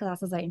 our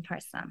classes are in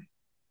person.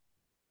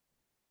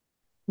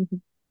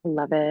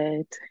 Love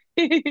it.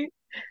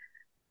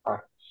 Uh,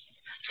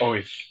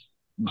 always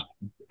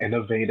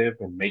innovative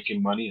and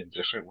making money in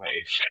different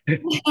ways.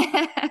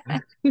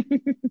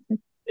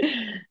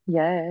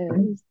 Yes.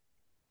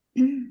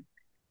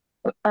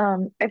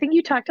 I think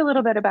you talked a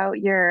little bit about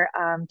your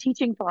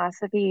teaching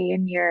philosophy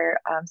and your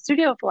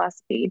studio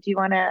philosophy. Do you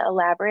want to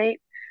elaborate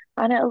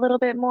on it a little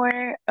bit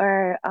more?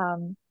 Or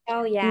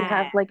Oh, do you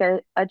have yeah. like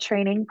a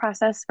training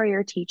process for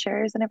your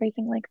teachers and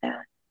everything like that?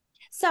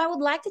 So I would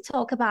like to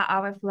talk about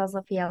our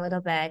philosophy a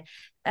little bit.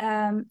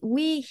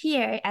 We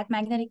here at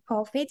Magnetic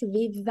Pole Fit,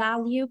 we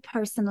value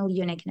personal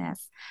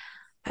uniqueness.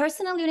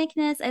 Personal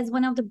uniqueness is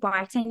one of the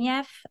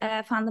Barteniev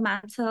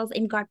fundamentals.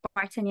 Imgard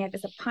Barteniev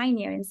is a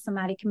pioneer in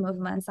somatic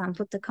movements and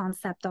put the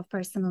concept of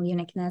personal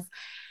uniqueness.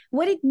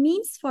 What it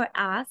means for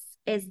us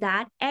is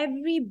that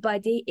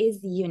everybody is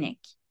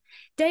unique.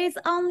 There is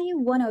only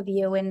one of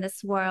you in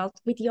this world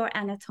with your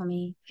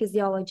anatomy,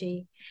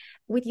 physiology,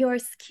 with your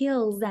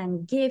skills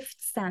and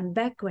gifts and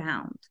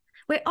background.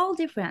 We're all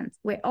different.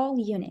 We're all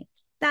unique.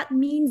 That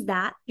means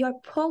that your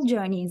pole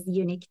journey is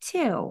unique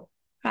too,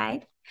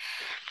 right?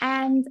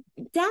 And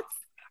that's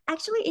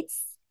actually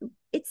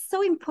it's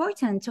so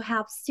important to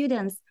help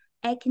students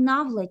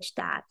acknowledge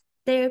that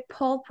their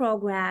pole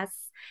progress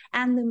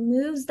and the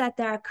moves that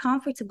they are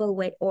comfortable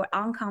with or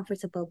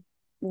uncomfortable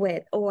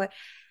with, or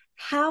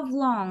how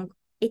long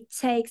it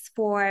takes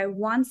for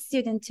one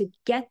student to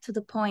get to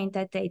the point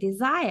that they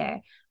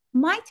desire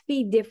might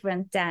be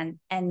different than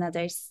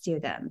another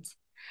student.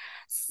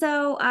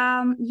 So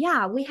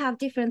yeah, we have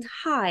different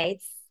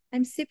heights.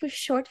 I'm super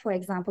short, for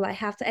example. I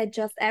have to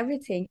adjust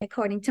everything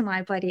according to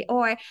my body.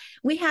 Or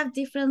we have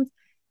different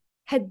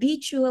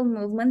habitual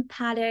movement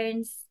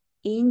patterns,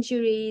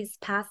 injuries,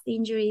 past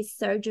injuries,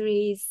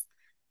 surgeries,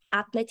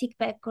 athletic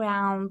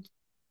background,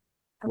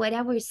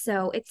 whatever.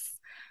 So it's,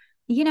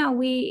 we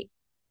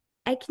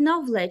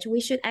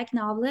should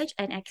acknowledge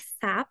and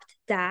accept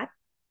that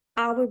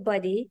our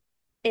body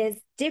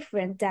is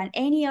different than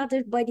any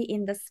other body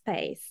in the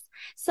space.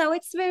 So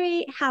it's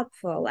very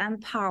helpful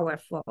and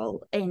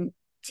powerful in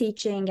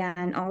teaching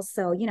and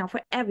also,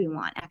 for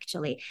everyone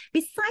actually.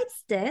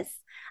 Besides this,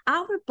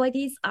 our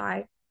bodies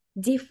are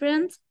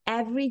different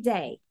every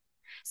day.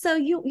 So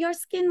your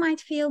skin might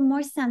feel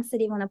more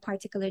sensitive on a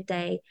particular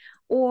day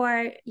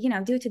or,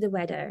 due to the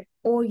weather,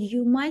 or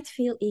you might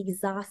feel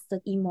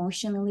exhausted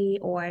emotionally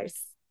or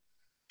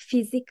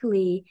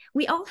physically.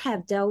 We all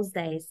have those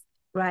days,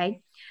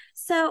 right?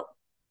 So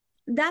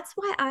that's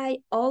why I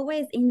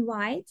always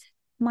invite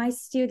my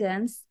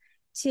students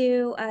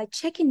to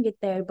check in with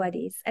their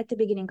bodies at the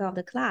beginning of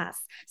the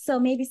class. So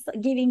maybe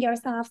giving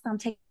yourself some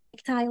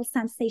tactile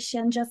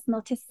sensation, just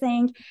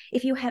noticing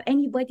if you have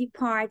any body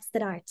parts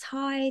that are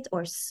tight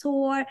or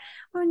sore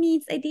or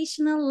needs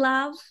additional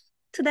love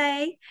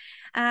today.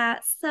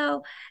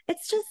 So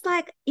it's just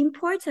like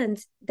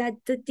important that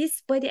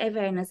this body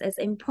awareness is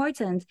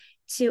important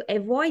to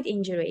avoid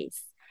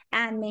injuries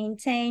and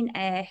maintain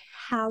a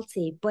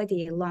healthy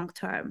body long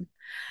term,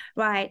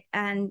 right?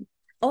 And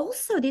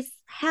also this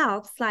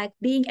helps, like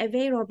being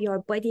aware of your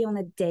body on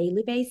a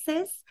daily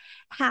basis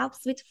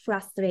helps with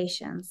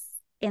frustrations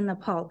in the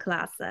pole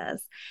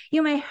classes.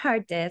 You may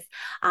heard this.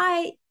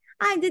 I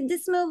did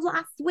this move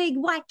last week.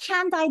 Why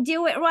can't I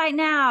do it right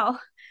now?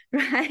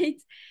 Right?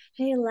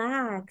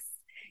 Relax.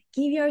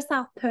 Give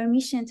yourself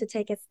permission to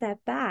take a step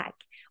back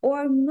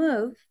or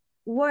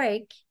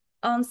work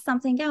on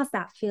something else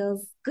that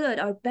feels good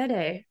or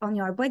better on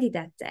your body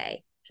that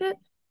day,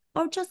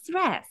 or just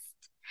rest.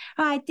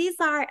 Right? These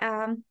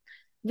are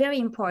very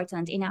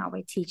important in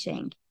our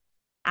teaching,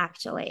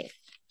 actually.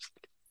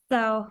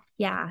 So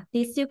yeah,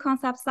 these two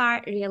concepts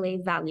are really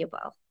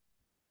valuable.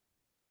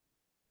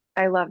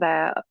 I love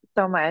that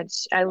so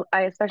much. I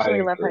I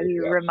especially love how agree.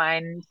 you Yeah.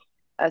 remind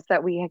us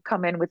that we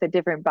come in with a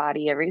different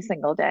body every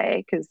single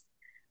day, because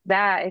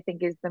that I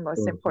think is the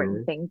most important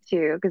Hmm. thing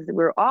too, because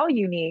we're all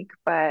unique,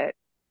 but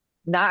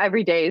not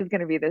every day is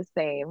going to be the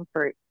same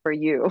for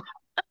you.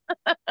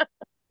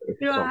 It's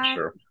so Right.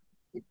 true.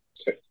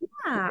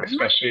 Yeah.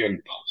 Especially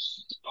in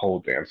pole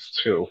dance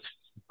too.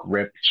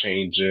 Grip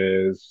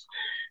changes.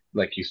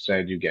 Like you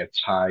said, you get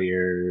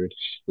tired.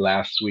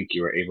 Last week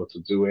you were able to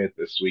do it.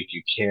 This week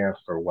you can't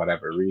for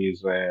whatever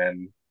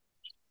reason.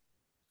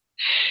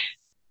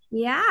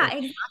 Yeah,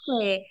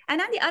 exactly. And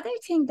then the other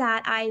thing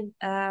that I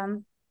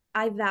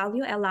I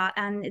value a lot.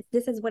 And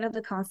this is one of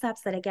the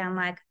concepts that, again,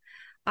 like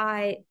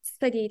I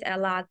studied a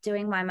lot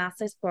during my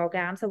master's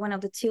program. So one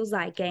of the tools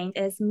I gained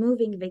is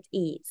moving with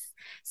ease.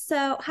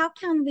 So how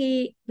can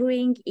we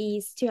bring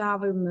ease to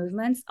our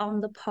movements on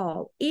the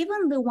pole,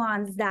 even the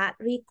ones that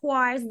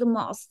requires the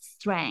most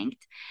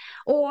strength?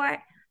 Or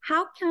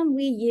how can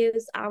we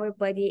use our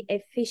body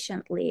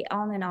efficiently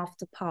on and off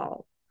the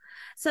pole?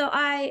 So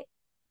I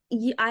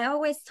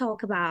always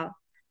talk about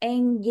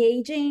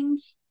engaging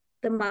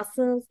the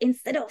muscles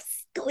instead of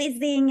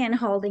squeezing and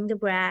holding the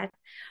breath,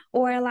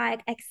 or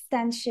like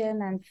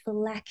extension and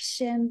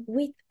flexion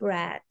with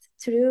breath,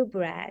 through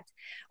breath,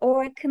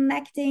 or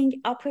connecting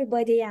upper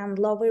body and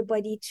lower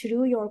body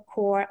through your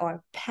core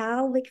or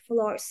pelvic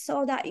floor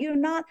so that you're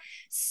not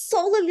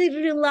solely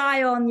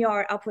rely on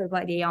your upper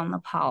body on the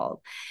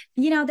pole,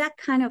 that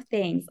kind of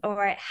things.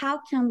 Or how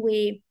can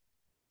we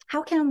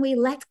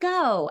let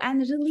go and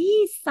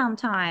release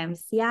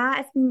sometimes?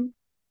 Yeah.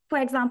 For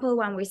example,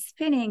 when we're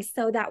spinning,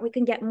 so that we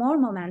can get more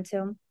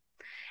momentum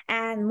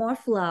and more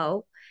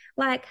flow,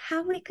 like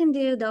how we can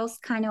do those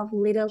kind of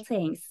little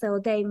things. So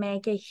they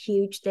make a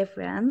huge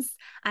difference,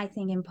 I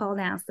think, in pole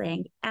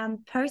dancing.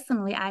 And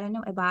personally, I don't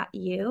know about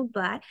you,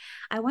 but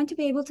I want to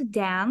be able to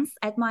dance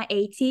at my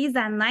 80s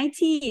and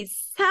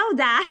 90s so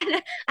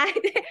that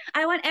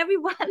I want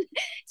everyone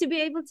to be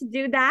able to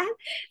do that.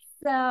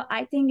 So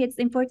I think it's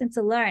important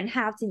to learn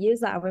how to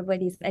use our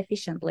bodies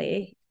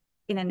efficiently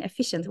in an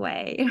efficient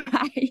way,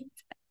 right?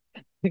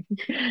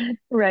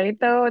 Right,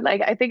 though,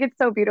 like I think it's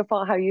so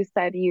beautiful how you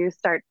said you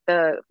start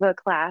the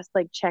class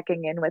like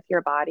checking in with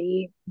your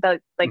body.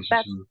 Like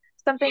that's Mhm.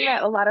 something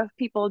that a lot of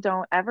people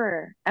don't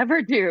ever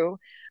do.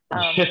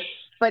 Um,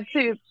 but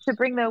to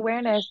bring the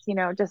awareness,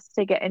 just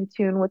to get in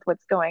tune with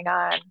what's going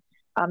on,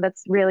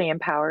 that's really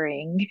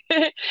empowering.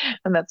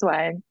 And that's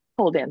why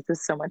pole dance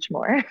is so much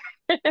more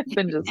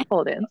than just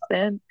pole dance.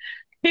 And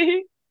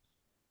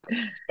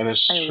And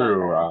it's I love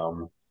true.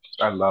 that.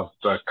 I love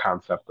the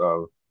concept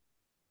of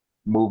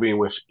moving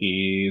with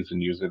ease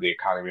and using the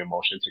economy of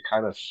motion to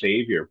kind of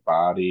save your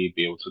body,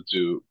 be able to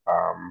do,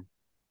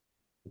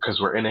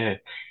 because we're in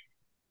it.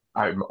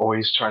 I'm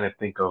always trying to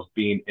think of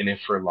being in it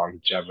for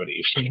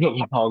longevity, for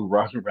the long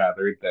run,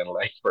 rather than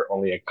like for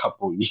only a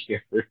couple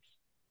years.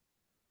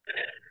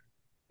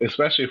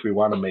 Especially if we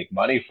want to make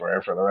money for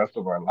it for the rest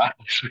of our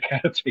lives, we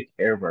gotta take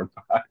care of our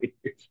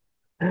bodies.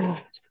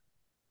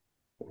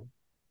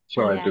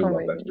 So I Yeah. do love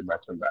that Right. you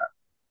mentioned that.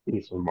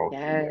 Peace of motion,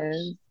 yes.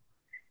 Yes.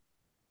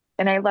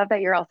 And I love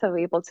that you're also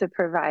able to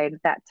provide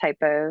that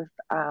type of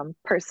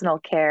personal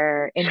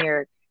care in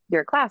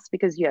your class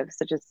because you have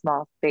such a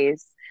small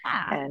space.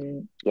 Yeah.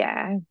 And yeah,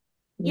 I think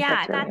Yeah,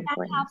 that's that really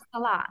important. helps a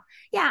lot.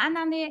 Yeah, and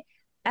then the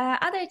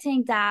other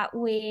thing that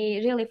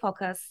we really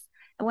focus,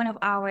 one of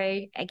our,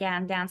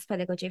 again, dance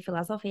pedagogy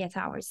philosophy at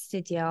our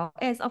studio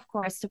is, of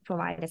course, to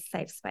provide a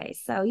safe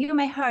space. So you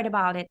may heard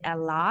about it a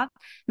lot,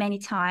 many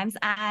times,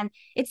 and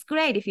it's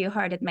great if you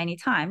heard it many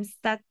times.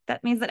 That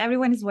means that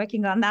everyone is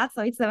working on that,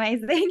 so it's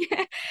amazing.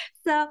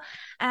 So,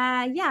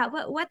 yeah,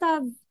 what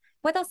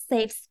does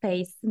safe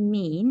space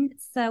mean?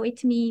 So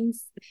it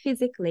means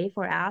physically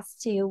for us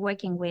to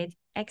working with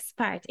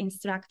expert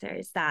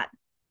instructors that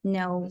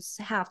knows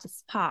how to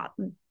spot,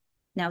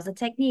 knows the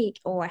technique,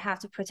 or how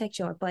to protect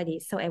your body,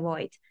 so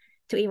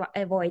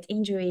avoid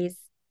injuries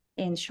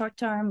in short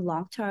term,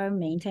 long term,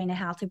 maintain a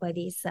healthy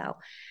body. So,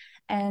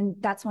 and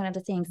that's one of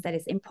the things that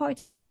is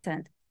important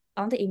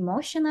on the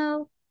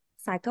emotional,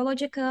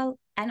 psychological,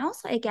 and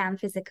also again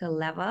physical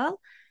level,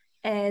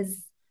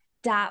 is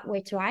that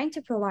we're trying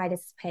to provide a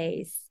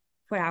space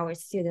for our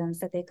students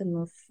that they can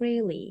move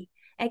freely,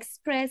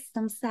 express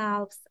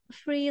themselves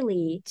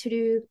freely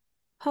through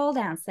pole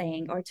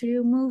dancing or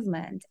through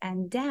movement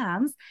and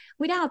dance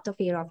without the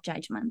fear of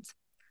judgment,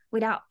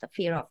 without the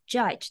fear of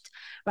judged,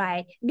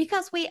 right?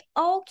 Because we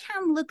all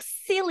can look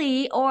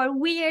silly or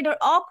weird or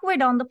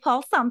awkward on the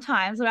pole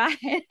sometimes,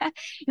 right?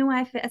 You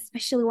might feel,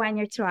 especially when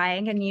you're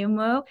trying a new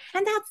move,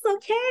 and that's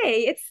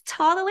okay. It's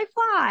totally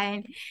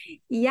fine.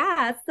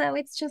 Yeah, so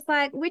it's just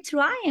like we're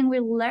trying,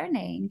 we're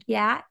learning.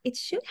 Yeah, it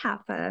should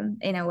happen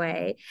in a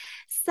way.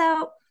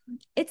 So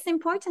it's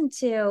important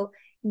to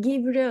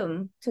give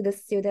room to the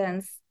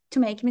students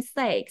to make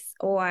mistakes,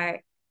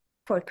 or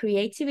for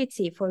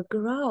creativity, for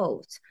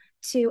growth,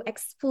 to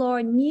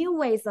explore new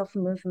ways of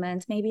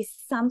movement, maybe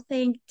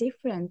something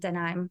different than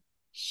I'm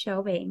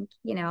showing,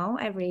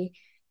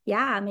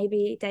 yeah,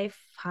 maybe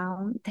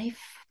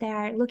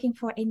they're looking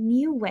for a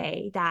new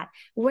way that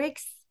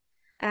works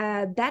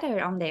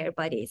better on their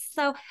bodies.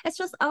 So it's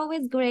just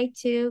always great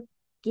to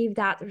give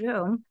that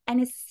room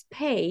and a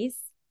space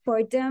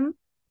for them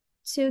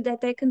so that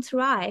they can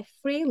thrive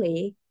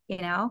freely.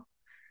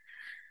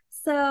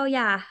 So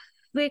yeah,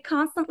 we're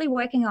constantly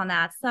working on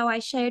that. So I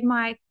shared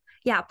my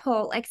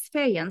pole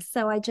experience.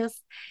 So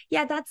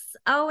yeah, that's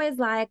always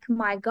like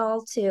my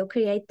goal, to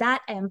create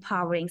that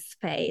empowering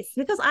space,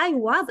 because I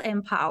was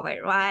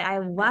empowered, right? I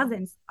Yeah. was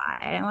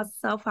inspired. It was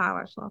so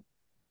powerful.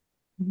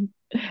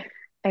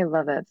 I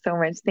love that so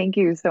much. Thank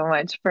you so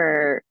much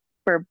for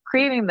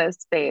creating this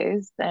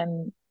space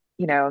and,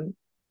 you know,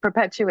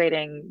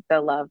 perpetuating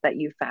the love that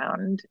you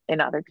found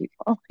in other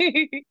people.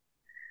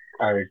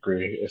 I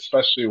agree,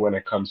 especially when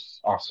it comes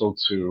also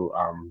to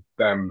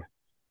them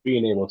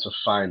being able to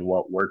find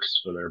what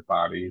works for their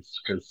bodies.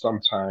 Because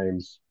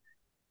sometimes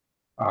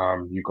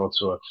you go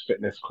to a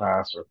fitness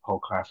class or pole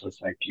class, and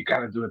it's like, you got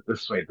to do it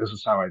this way. This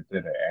is how I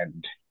did it.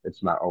 And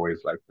it's not always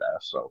like that.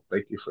 So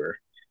thank you for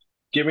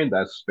giving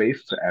that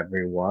space to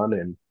everyone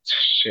and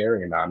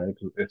sharing on it.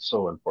 It's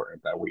so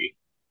important that we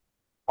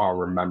all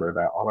remember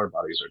that all our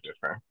bodies are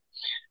different.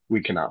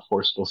 We cannot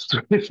force those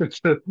students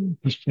into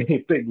the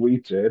same thing we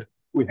did.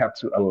 We have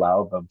to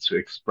allow them to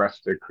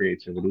express their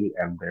creativity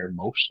and their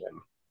emotion.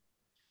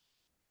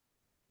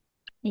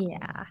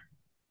 Yeah.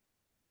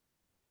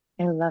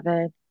 I love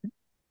it.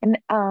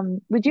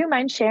 And would you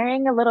mind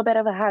sharing a little bit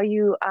of how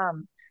you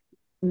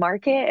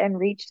market and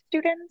reach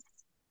students?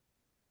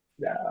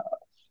 Yeah.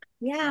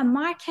 Yeah,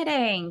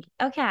 marketing.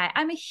 Okay,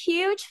 I'm a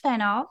huge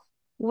fan of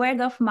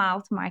word of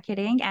mouth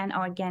marketing and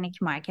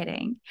organic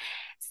marketing.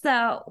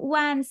 So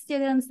when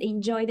students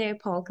enjoy their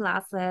pole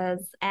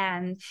classes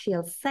and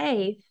feel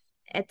safe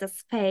at the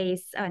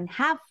space and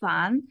have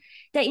fun,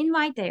 they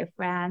invite their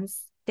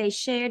friends, they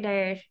share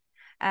their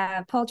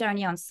pole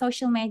journey on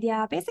social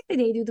media. Basically,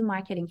 they do the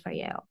marketing for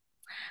you.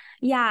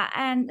 Yeah,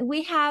 and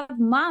we have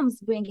moms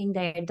bringing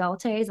their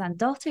daughters and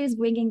daughters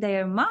bringing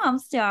their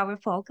moms to our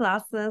fall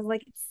classes.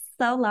 Like, it's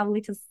so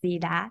lovely to see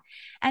that.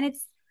 And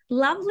it's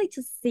lovely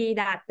to see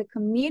that the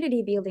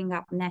community building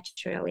up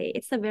naturally.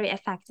 It's a very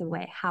effective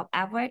way.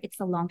 However, it's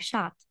a long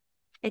shot.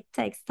 It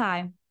takes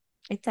time.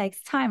 It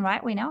takes time,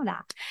 right? We know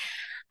that.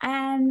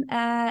 And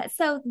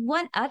so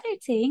one other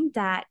thing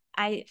that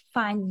I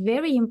find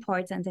very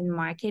important in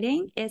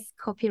marketing is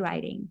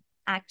copywriting,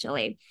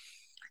 actually.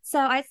 So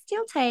I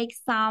still take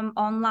some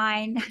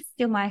online,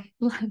 still my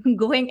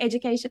going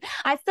education.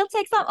 I still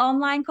take some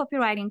online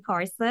copywriting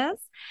courses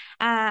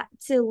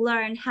to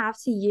learn how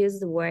to use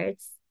the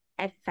words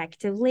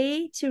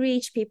effectively to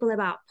reach people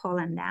about pole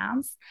and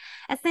dance.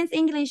 Since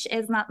English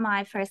is not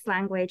my first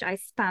language, I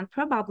spend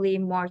probably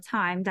more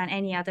time than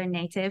any other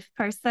native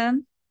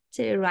person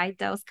to write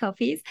those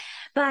copies.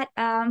 But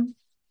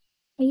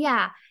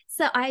yeah,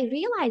 so I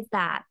realized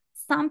that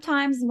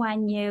sometimes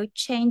when you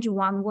change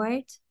one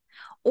word,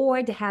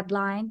 or the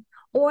headline,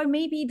 or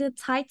maybe the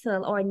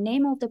title or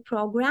name of the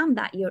program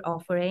that you're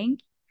offering,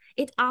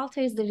 it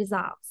alters the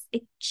results.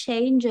 It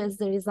changes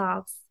the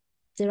results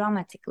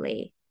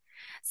dramatically.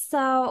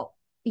 So,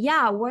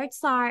 yeah, words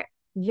are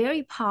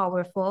very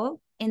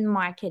powerful in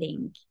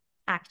marketing.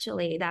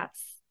 Actually,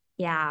 that's,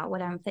 yeah,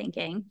 what I'm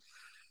thinking.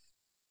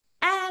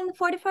 And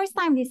for the first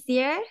time this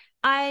year,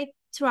 I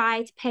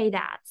tried paid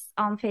ads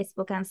on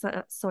Facebook and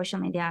social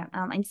media,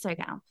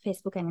 Instagram,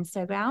 Facebook and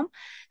Instagram.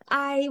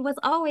 I was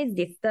always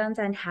distant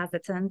and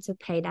hesitant to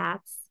paid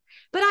ads,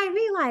 but I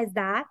realized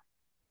that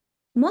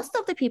most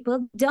of the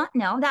people don't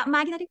know that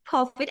magnetic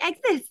pole fit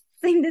exists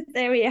in this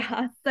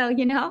area. So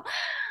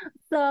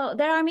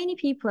there are many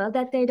people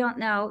that they don't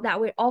know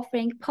that we're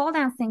offering pole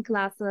dancing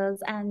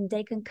classes and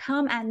they can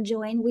come and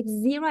join with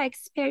zero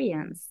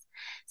experience.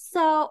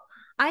 So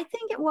I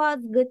think it was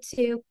good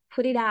to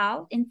put it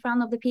out in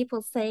front of the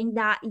people saying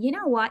that, you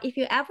know what, if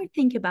you ever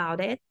think about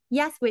it,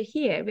 yes, we're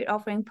here. We're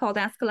offering pole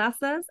dance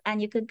classes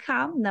and you can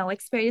come, no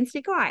experience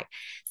required.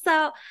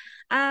 So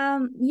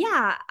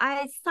yeah,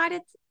 I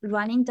started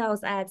running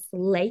those ads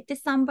late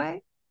December.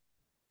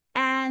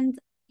 And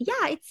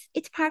yeah,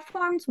 it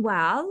performed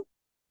well.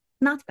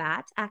 Not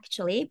bad,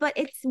 actually, but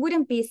it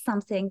wouldn't be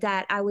something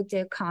that I would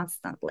do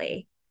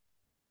constantly.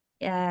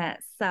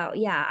 So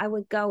yeah, I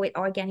would go with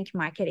organic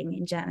marketing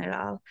in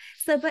general.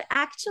 So, but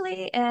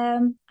actually,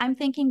 I'm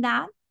thinking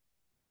that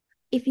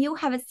if you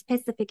have a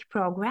specific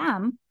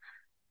program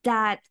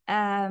that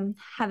have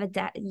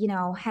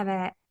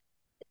a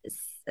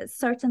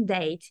certain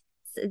date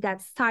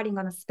that's starting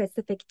on a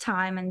specific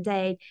time and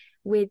date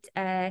with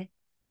a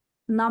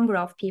number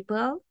of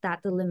people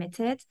that are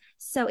limited,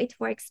 so it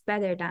works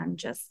better than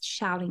just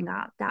shouting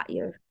out that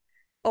you're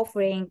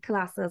offering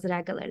classes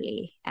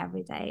regularly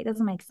every day. It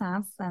doesn't make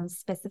sense and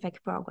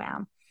specific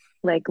program.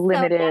 Like So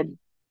limited.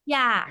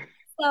 yeah.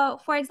 So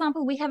for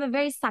example, we have a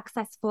very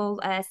successful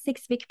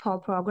 6-week pole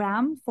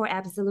program for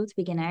absolute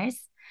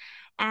beginners.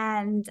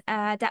 And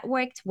that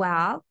worked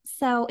well.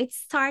 So it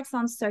starts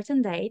on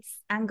certain dates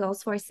and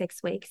goes for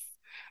 6 weeks.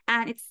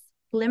 And it's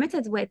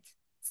limited with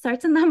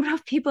certain number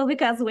of people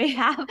because we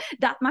have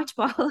that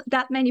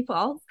many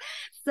poles.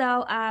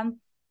 So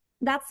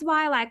that's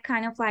why like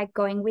kind of like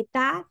going with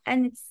that,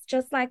 and it's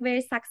just like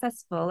very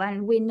successful,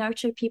 and we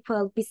nurture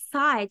people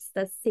besides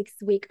the 6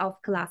 week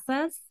of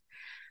classes.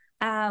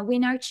 We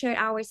nurture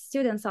our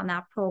students on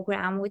that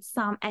program with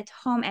some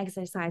at-home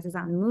exercises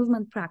and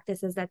movement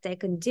practices that they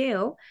can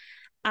do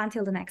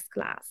until the next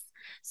class.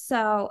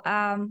 So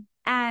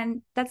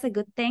and that's a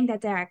good thing that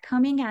they are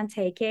coming and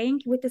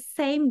taking with the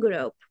same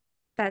group,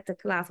 that the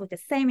class with the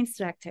same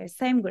instructor,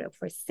 same group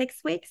for 6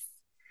 weeks.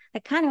 They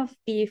kind of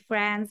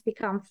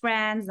become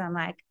friends, and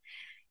like,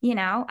 you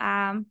know,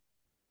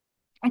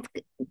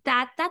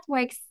 that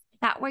works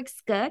that works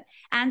good.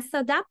 And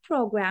so that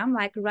program,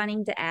 like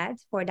running the ad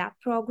for that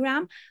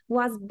program,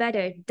 was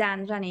better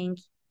than running,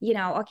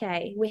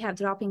 okay, we have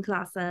drop-in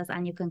classes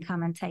and you can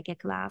come and take a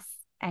class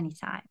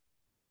anytime.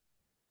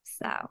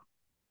 So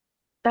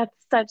That's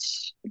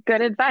such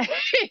good advice.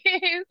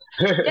 Yeah,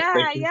 Thank you for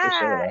sharing yeah.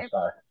 that,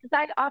 Sai.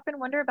 Because I often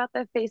wonder about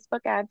the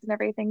Facebook ads and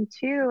everything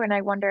too, and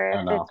I wonder if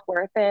I it's know.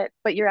 worth it.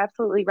 But you're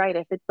absolutely right.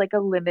 If it's like a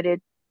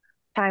limited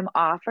time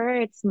offer,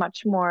 it's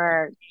much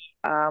more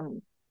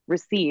um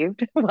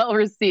received, well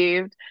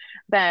received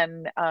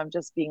than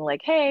just being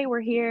like, hey, we're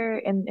here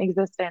in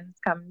existence.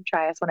 Come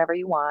try us whenever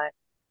you want.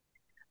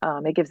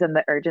 It gives them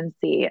the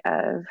urgency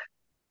of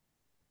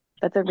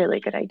that's a really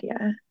good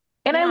idea.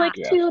 And I yeah, like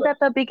Yes. too that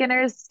the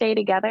beginners stay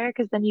together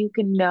because then you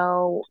can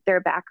know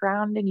their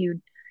background and you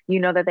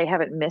know that they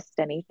haven't missed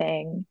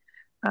anything,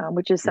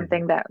 which is Mhm.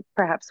 something that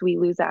perhaps we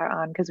lose out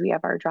on because we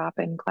have our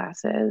drop-in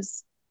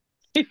classes.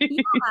 yeah.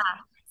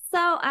 So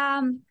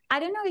I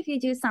don't know if you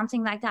do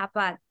something like that,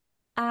 but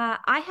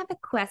I have a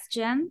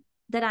question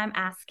that I'm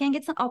asking.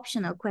 It's an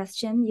optional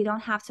question. You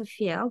don't have to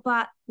feel,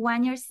 but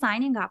when you're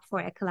signing up for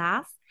a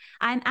class,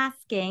 I'm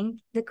asking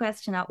the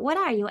question of what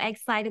are you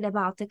excited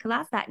about the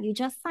class that you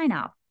just sign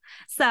up?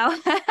 So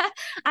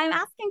I'm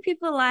asking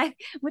people like,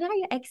 what are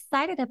you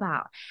excited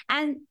about?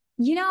 And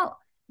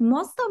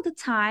most of the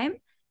time,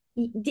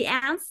 the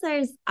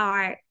answers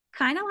are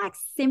kind of like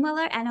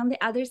similar and on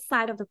the other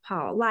side of the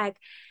pole. Like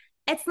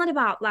it's not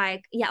about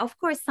like, yeah, of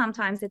course,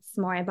 sometimes it's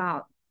more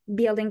about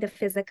building the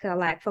physical,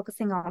 like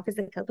focusing on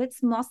physical, but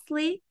it's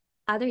mostly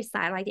other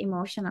side, like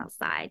emotional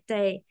side.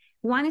 They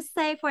want to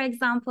say, for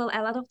example,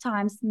 a lot of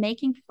times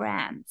making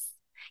friends.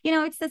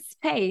 It's a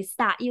space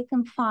that you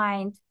can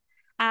find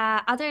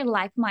other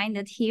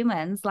like-minded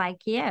humans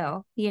like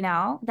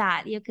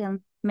that you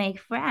can make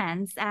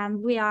friends.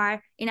 And we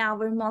are in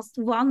our most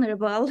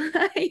vulnerable,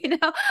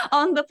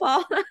 on the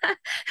pole,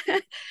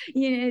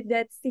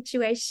 that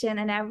situation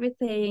and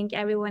everything.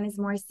 Everyone is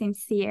more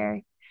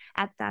sincere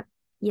at that,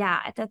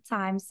 yeah, at that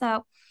time.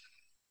 So,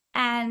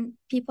 and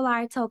people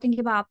are talking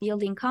about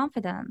building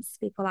confidence.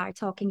 People are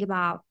talking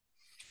about,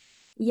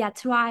 yeah,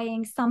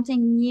 trying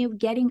something new,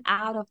 getting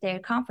out of their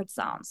comfort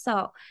zone.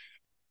 So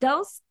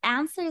those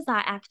answers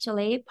are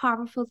actually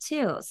powerful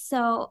too.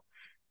 So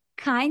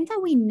kind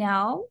of we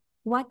know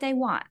what they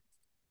want,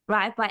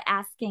 right? By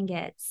asking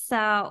it.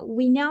 So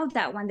we know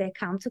that when they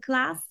come to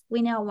class,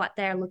 we know what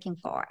they're looking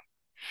for.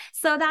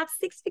 So that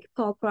 6-week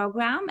pole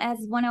program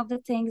is one of the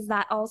things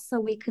that also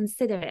we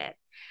consider it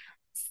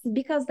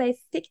because they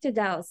stick to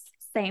those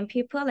same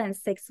people in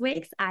 6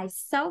 weeks. I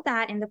saw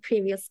that in the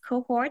previous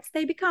cohorts,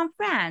 they become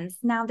friends.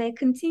 Now they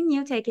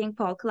continue taking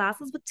pole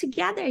classes, but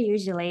together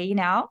usually,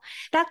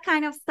 that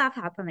kind of stuff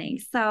happening.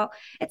 So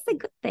it's a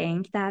good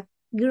thing that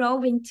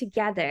growing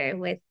together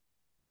with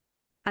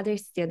other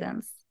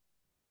students.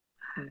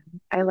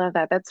 I love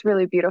that. That's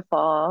really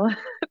beautiful.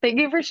 Thank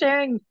you for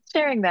sharing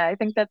that. I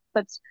think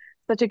that's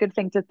such a good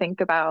thing to think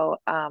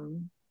about,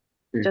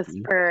 just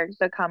Mhm. for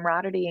the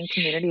camaraderie and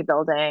community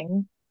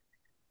building.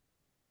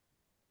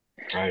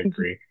 I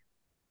agree.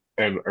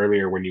 And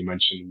earlier when you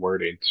mentioned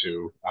wording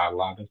too, a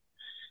lot of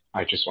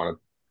I just want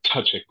to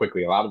touch it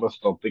quickly. A lot of us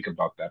don't think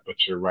about that,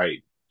 but you're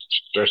right.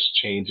 Just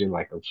changing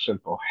like a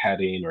simple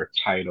heading or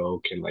title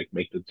can like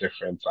make the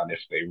difference on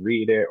if they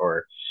read it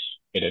or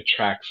it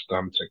attracts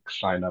them to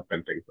sign up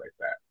and things like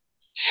that.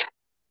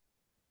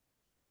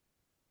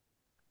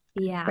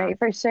 Yeah. Right,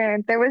 for sure.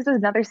 There was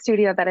another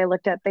studio that I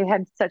looked at. They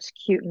had such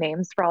cute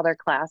names for all their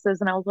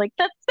classes, and I was like,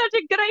 that's such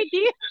a good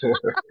idea.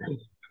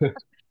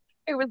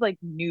 It was like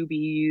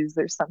newbies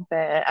or something.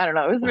 I don't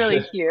know. It was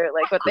really cute,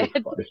 like what they Too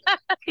had. funny.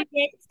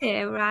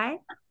 Creative, right?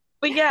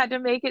 But yeah, to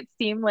make it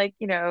seem like,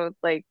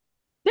 like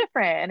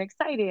different and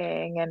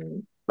exciting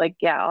and like,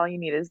 yeah, all you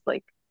need is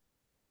like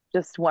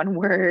just one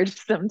word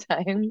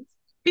sometimes.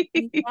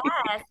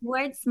 Yes,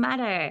 words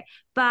matter.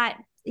 But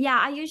yeah,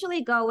 I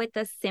usually go with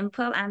the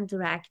simple and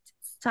direct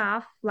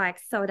stuff, like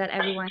so that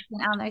everyone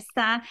can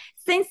understand.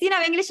 Since,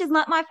 English is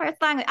not my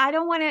first language, I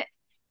don't want to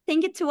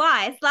think it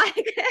twice. Like,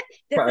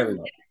 this I is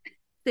know.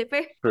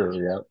 super True,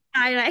 yeah.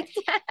 direct.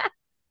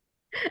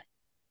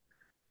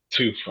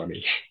 Too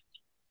funny.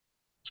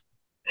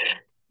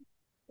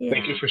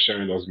 Thank you Yeah. for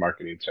sharing those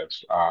marketing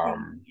tips. Yeah.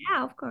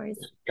 Yeah, of course.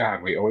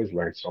 God, we always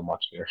learn so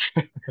much here.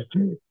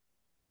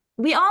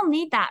 We all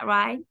need that,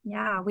 right?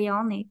 Yeah, we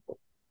all need.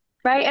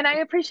 Right. And I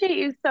appreciate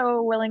you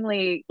so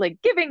willingly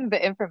like giving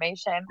the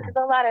information because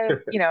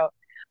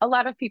a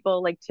lot of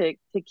people like to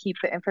keep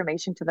the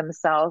information to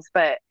themselves,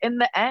 but in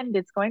the end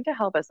it's going to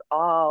help us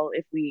all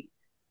if we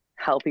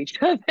help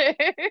each other.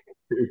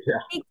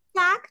 Yeah.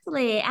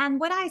 Exactly. And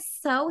what I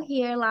saw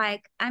here,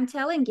 like I'm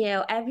telling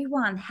you,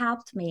 everyone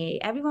helped me.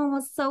 Everyone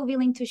was so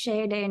willing to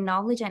share their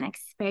knowledge and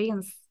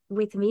experience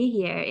with me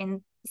here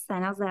in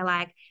And I was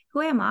like,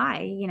 who am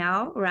I?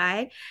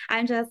 Right?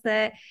 I'm just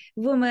a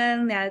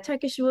woman, a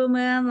Turkish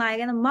woman, like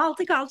a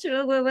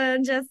multicultural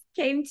woman, just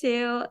came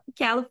to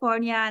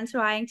California and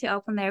trying to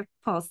open their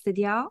pole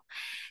studio.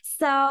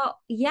 So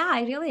yeah,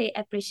 I really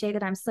appreciate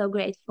it. I'm so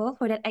grateful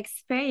for that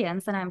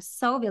experience, and I'm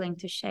so willing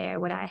to share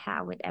what I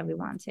have with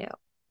everyone too.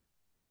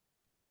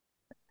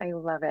 I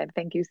love it.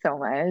 Thank you so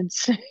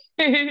much.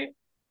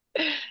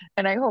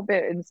 And I hope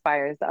it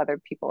inspires other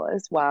people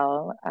as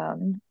well.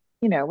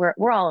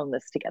 We're all in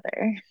this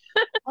together.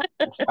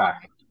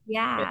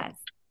 Yes.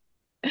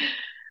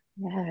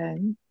 Yeah.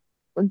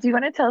 Well, do you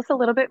want to tell us a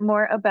little bit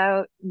more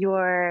about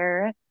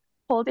your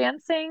pole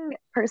dancing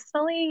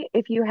personally?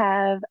 If you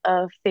have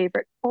a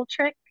favorite pole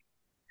trick?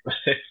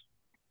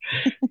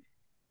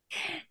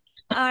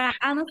 All right.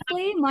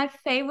 Honestly, my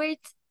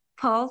favorite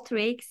pole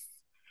tricks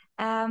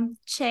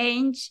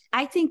change,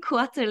 I think,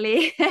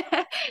 quarterly.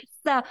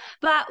 So,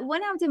 but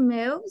one of the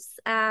moves,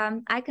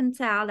 I can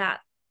tell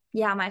that,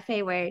 yeah, my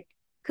favorite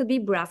could be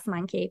brass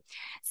monkey.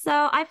 So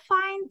I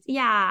find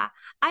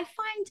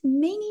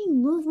many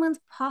movement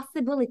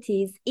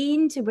possibilities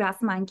into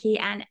brass monkey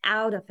and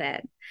out of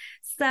it.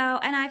 So,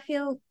 and I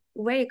feel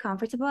very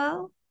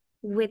comfortable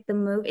with the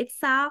move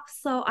itself.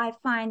 So I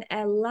find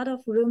a lot of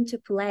room to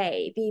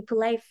play, be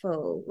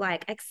playful,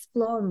 like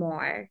explore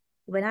more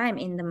when I'm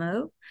in the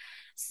move.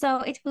 So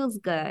it feels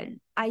good.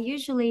 I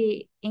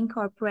usually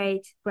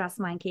incorporate brass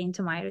monkey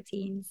into my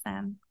routines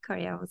and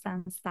choreos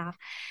and stuff.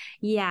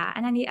 Yeah.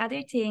 And then the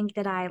other thing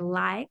that I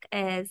like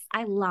is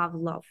I love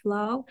low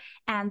flow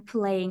and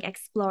playing,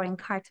 exploring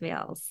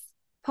cartwheels,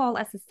 pole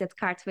assisted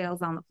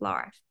cartwheels on the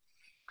floor.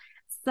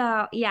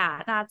 So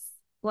yeah, that's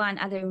one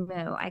other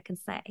move I can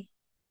say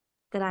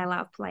that I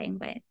love playing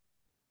with.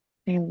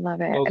 I love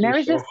it. Those And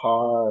are so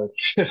hard.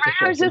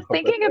 I was just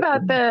thinking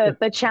about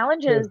the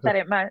challenges that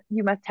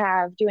you must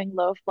have doing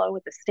low flow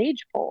with the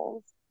stage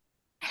poles.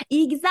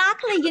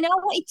 Exactly.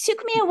 It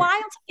took me a while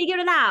to figure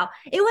it out.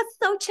 It was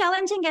so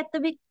challenging at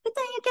the beginning, but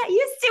then you get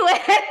used to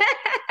it.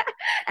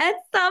 At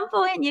some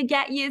point, you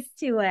get used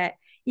to it.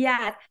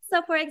 Yeah.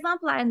 So, for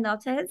example, I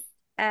noticed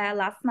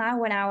last night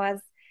when I was,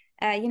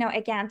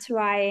 again,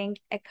 trying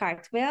a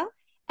cartwheel.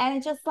 And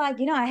it's just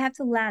like, I have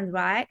to land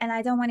right. And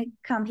I don't want to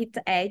come hit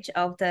the edge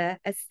of the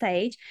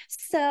stage.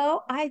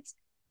 So I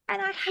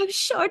have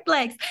short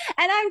legs,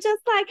 and I'm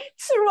just like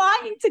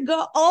trying to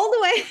go all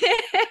the way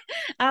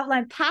up,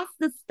 like past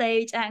the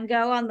stage and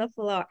go on the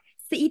floor.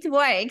 See, it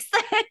works.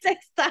 It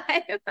takes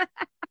time.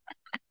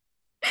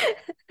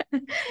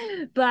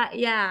 But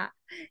yeah,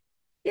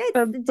 it's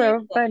That's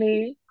so doable.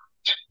 funny.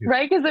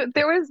 Right? Because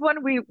there was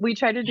one we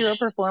tried to do a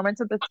performance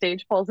with the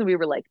stage poles and we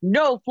were like,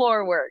 no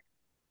floor work.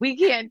 We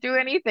can't do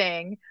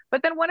anything.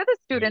 But then one of the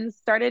students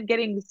started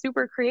getting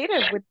super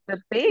creative with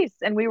the bass,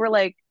 and we were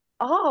like,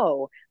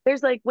 oh,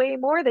 there's like way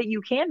more that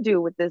you can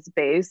do with this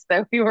bass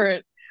that we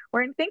weren't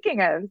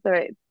thinking of.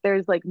 So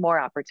there's like more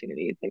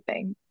opportunities, I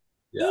think.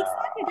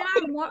 Exactly, there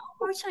are more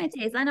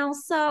opportunities. And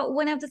also,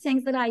 one of the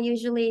things that I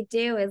usually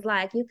do is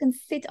like you can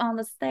sit on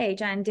the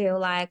stage and do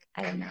like,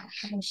 I don't know,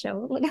 I can show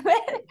a little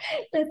bit.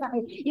 It's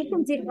like, you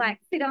can do like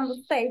sit on the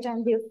stage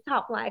and do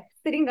stuff like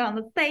sitting on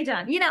the stage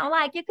and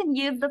like you can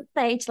use the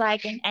stage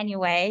like in any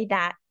way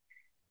that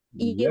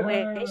you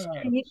wish.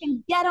 Yeah. And you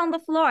can get on the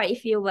floor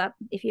if you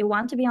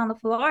want to be on the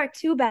floor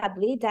too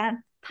badly,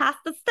 then pass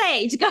the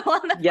stage, go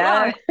on the floor,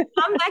 Yeah,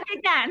 come back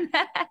again.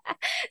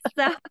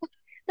 So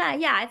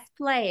yeah, it's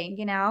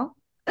playing.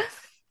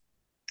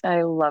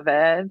 I love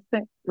it.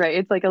 Right.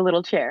 It's like a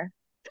little chair.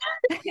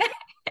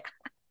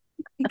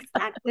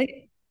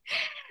 Exactly.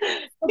 So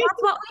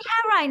that's what we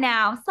have right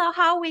now. So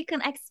how we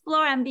can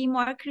explore and be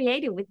more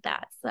creative with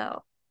that.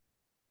 So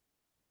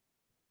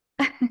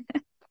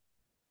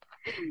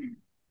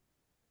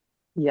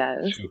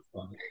Yes. Too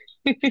funny.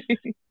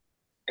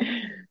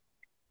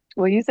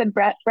 Well, you said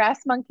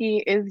brass monkey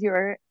is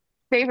your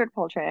favorite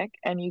pole trick,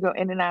 and you go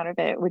in and out of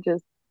it, which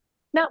is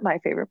not my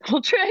favorite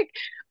pole trick,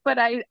 but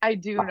I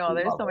do I know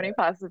there's love so many it.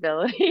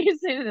 possibilities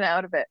in and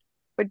out of it.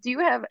 But do you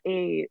have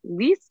a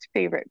least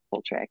favorite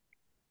pole trick?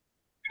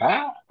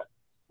 Ah,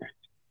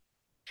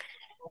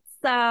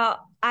 so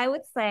I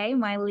would say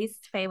my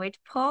least favorite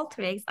pole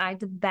tricks are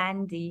the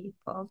bandy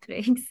pole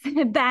tricks,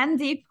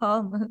 bandy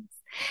pole moves.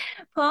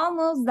 Pole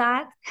moves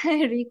that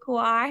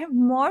require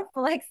more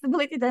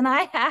flexibility than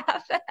I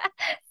have.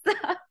 So,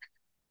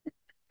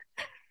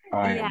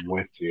 I yeah. am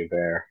with you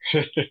there.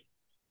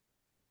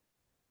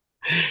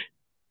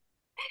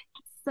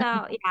 So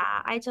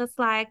yeah, I just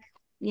like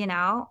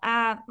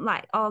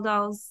all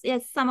those,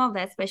 yes, some of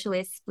the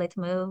especially split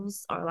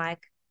moves or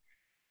like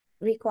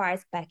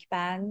requires back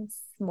bends,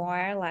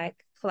 more like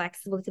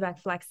flexibility, back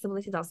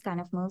flexibility, those kind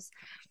of moves.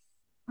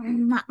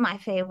 Not my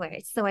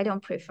favorite. So I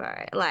don't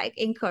prefer like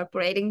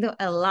incorporating the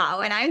allow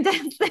when I'm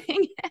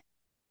dancing.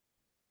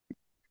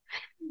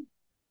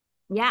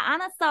 Yeah,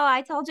 Anna, so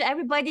I told you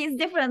everybody is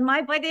different.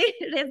 My body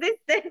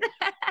resisted.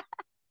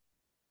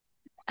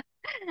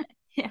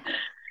 Yeah.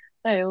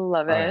 I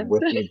love I am it.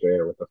 with you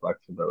there with the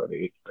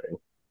flexibility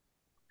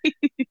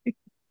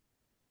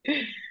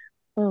thing.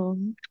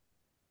 Um,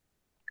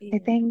 I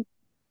amazing. think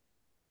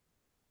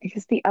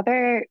because the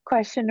other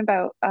question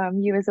about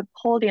you as a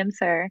pole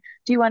dancer,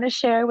 do you want to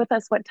share with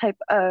us what type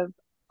of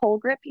pole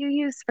grip you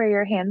use for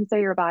your hands or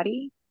your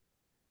body?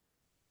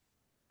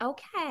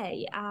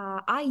 Okay,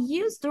 I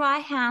used dry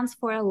hands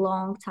for a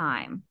long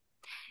time,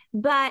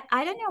 but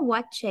I don't know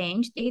what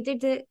changed. Either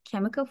the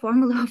chemical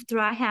formula of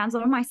dry hands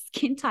or my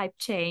skin type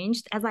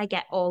changed as I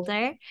get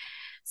older.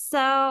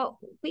 So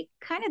we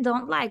kind of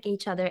don't like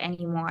each other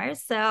anymore.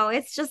 So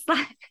it's just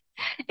like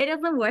it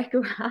doesn't work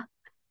well.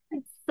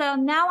 So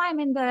now I'm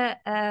in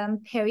the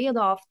period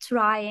of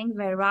trying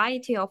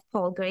variety of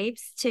pole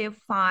grips to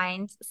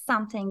find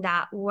something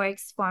that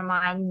works for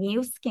my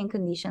new skin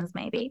conditions,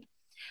 maybe.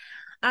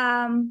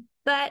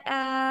 But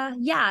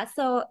yeah,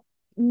 so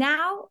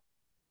now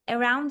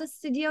around the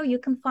studio you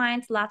can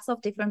find lots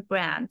of different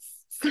brands.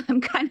 So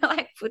I'm kind of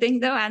like putting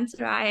them and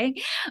trying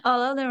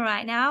all of them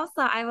right now.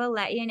 So I will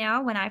let you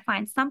know when I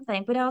find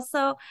something. But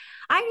also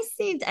I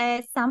received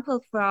a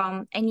sample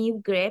from a new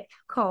grip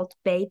called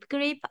Babe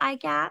Grip, I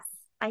guess.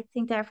 I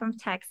think they're from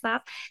Texas.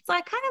 So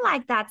I kind of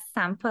like that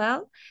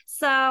sample.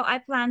 So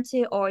I plan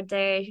to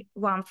order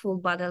one full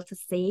bottle to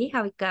see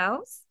how it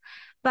goes.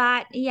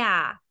 But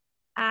yeah,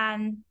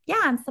 and yeah,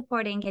 I'm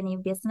supporting a new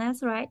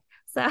business, right?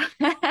 So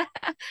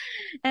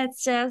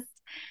it's just,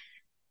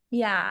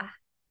 yeah,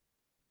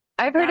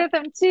 I've heard that, of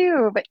them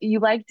too, but you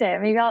liked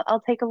it. Maybe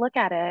I'll take a look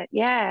at it.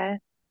 Yeah,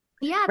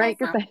 yeah, right.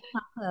 that's Because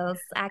not samples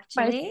my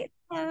actually.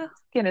 Yeah.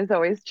 skin is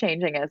always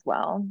changing as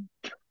well.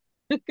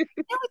 No,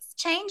 it's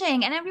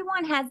changing, and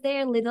everyone has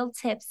their little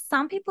tips.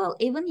 Some people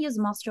even use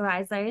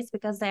moisturizers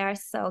because they are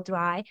so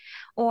dry.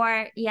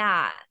 Or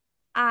yeah,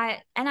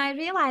 I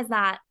realized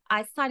that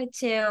I started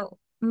to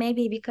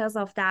maybe because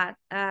of that,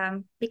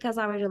 because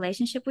our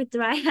relationship with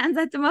dry hands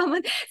at the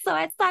moment. So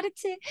I started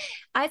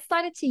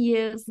to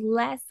use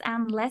less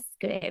and less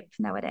grip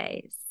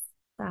nowadays.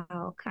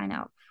 So kind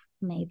of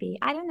maybe,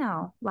 I don't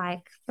know,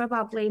 like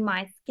probably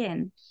my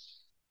skin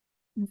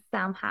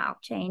somehow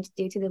changed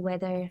due to the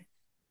weather,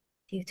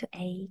 due to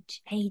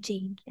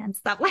aging and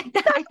stuff like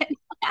that.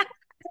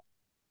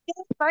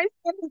 My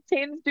skin has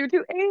changed due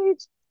to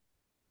age.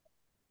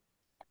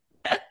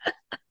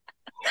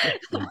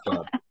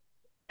 But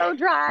So I'm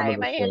dry. in the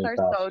My hands same are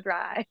so process.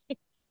 dry.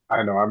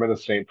 I know I'm in the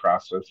same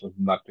process of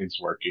nothing's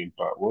working,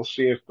 but we'll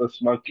see if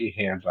this monkey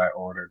hands I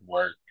ordered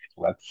work.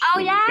 Let's Oh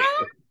see. yeah?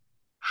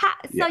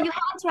 So Yeah. you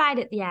haven't tried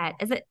it yet?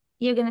 Is it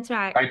you're gonna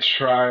try it?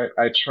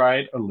 I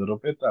tried a little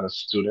bit that a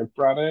student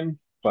brought in,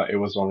 but it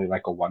was only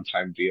like a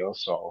one-time deal,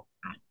 so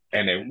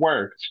and it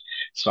worked.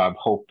 So I'm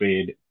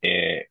hoping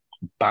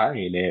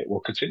buying it will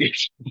continue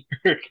to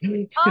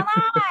Oh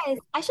work. nice.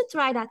 I should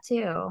try that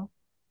too.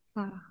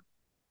 Oh.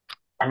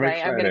 I'm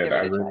Right. I'm gonna excited. give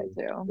I it a try really,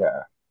 too.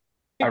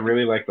 yeah, I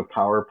really like the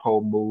power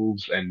pole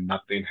moves, and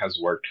nothing has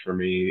worked for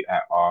me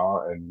at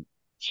all. And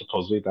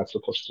supposedly that's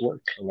supposed to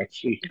work. So let's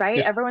see. Right?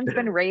 Everyone's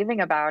been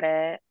raving about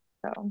it.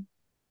 So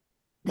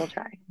we'll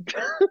try.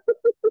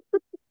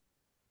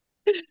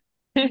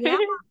 Yeah.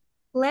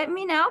 Let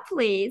me know,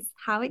 please,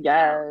 how it goes.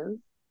 Yes.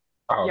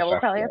 Oh, Yeah, we'll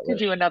probably have to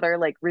definitely. do another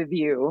like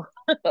review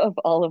of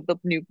all of the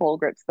new pole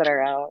grips that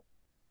are out.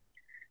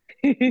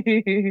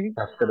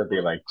 That's gonna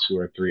be like 2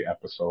 or 3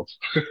 episodes.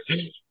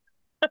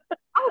 That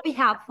would be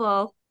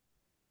helpful.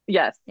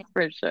 Yes, Yeah.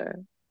 for sure.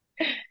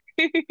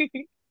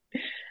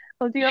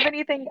 Well, do you have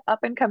anything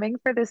up and coming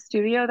for the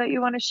studio that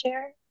you want to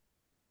share?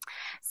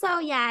 So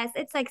yes,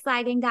 it's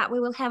exciting that we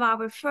will have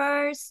our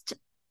first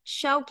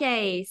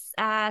showcase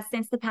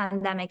since the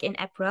pandemic in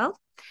April.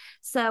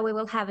 So we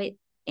will have it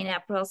in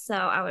April. So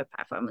our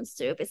performance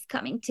group is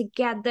coming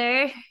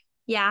together.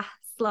 Yeah,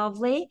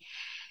 slowly.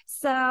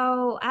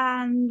 So,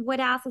 and what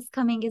else is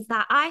coming is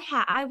that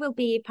I will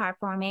be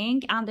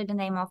performing under the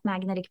name of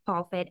Magnetic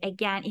Pulpit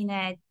again in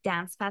a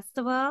dance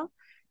festival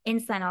in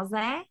San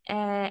Jose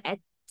at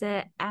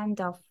the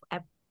end of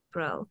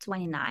April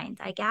 29th,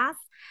 I guess.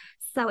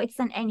 So it's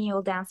an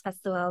annual dance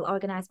festival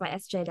organized by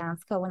SJ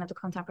Dance Co, one of the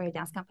contemporary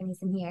dance companies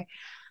in here.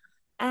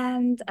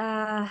 And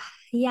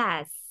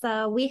yes,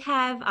 so we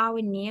have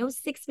our new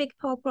 6-week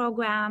pole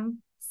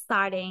program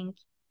starting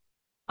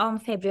on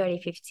February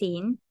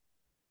 15.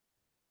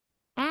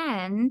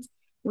 And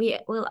we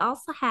will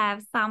also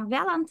have some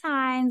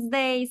Valentine's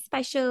Day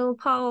special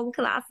pole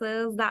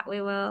classes that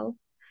we will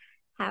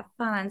have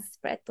fun and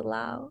spread the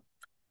love.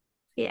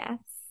 Yes.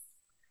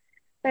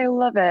 I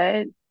love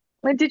it.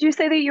 When did you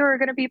say that you were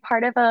going to be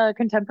part of a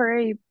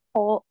contemporary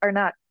pole or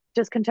not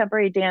just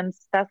contemporary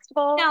dance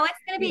festival? No, it's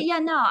gonna be, yeah,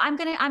 no, I'm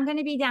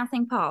gonna be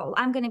dancing pole.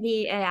 I'm gonna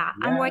be yeah,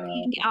 I'm Yeah,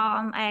 working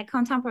on a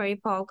contemporary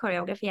pole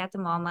choreography at the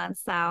moment.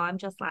 So I'm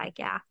just like,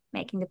 yeah,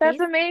 making the That's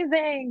piece.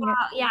 amazing.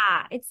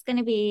 Yeah, it's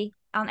gonna be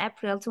on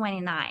April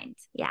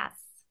 29th. Yes.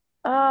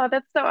 Oh,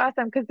 that's so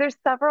awesome because there's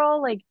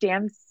several like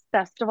dance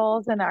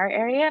festivals in our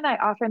area, and I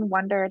often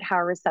wondered how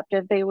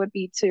receptive they would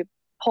be to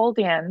pole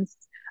dance,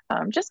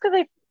 just because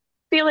I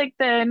feel like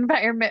the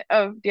environment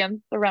of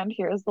dance around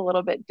here is a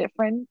little bit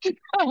different It's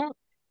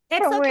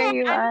from where okay.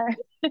 you I mean,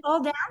 are, pole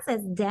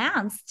dance is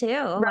dance too.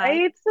 Like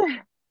right?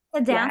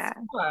 a dance Yeah.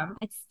 form.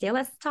 It's still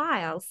a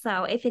style.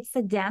 So if it's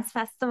a dance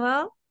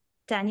festival,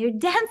 then you're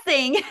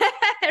dancing,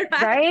 right?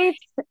 Right?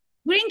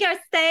 Bring your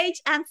stage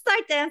and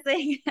start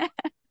dancing.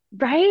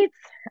 Right?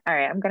 All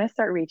right, I'm gonna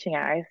start reaching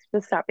out. I have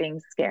to stop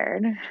being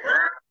scared.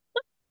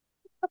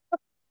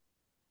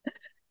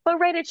 But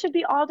right, it should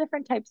be all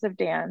different types of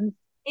dance.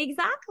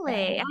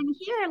 Exactly. Yeah. And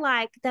here,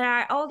 like, there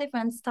are all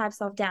different types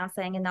of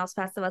dancing in those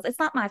festivals. It's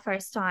not my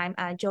first time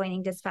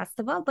joining this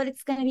festival, but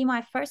it's going to be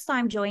my first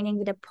time joining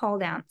with a pole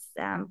dance,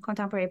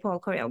 contemporary pole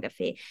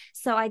choreography.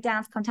 So I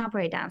danced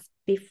contemporary dance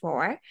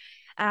before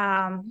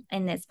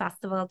in this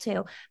festival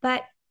too.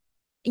 But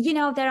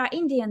there are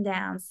Indian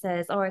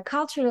dances or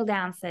cultural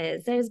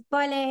dances. There's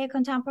ballet,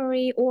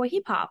 contemporary, or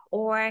hip hop,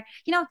 or,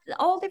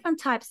 all different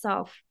types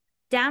of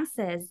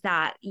dances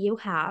that you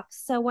have.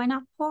 So why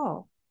not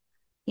pole?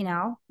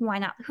 Why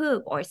not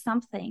hoop or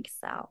something?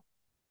 So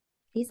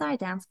these are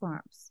dance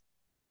forms.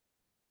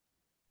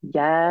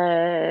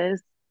 Yes,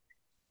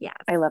 Yes.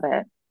 I love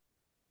it.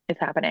 It's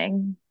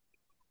happening.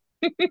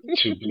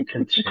 To be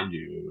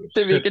continued.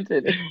 To be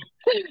continued.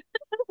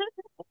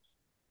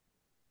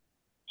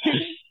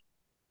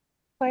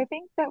 So I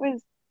think that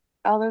was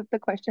all of the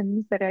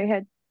questions that I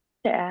had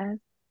to ask.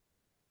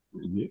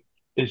 Yeah.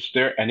 Is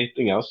there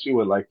anything else you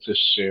would like to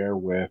share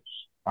with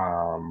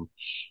um,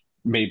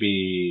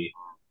 maybe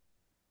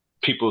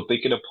people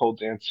thinking of pole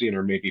dancing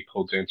or maybe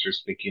pole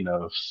dancers thinking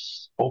of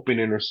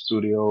opening a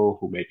studio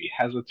who may be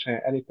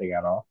hesitant, anything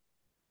at all?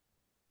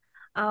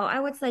 Oh, I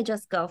would say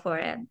just go for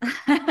it.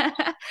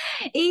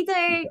 Either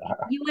Yeah.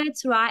 you want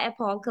to try a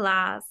pole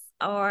class,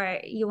 or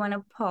you want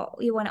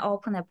to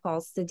open a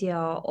pole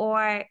studio,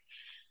 or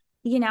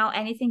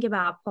anything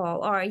about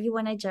pole, or you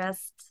want to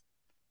just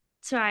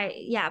try,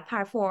 yeah,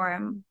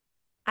 perform,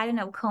 I don't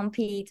know,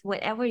 compete,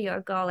 whatever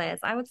your goal is.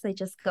 I would say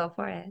just go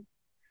for it.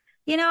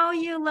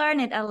 You learn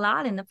it a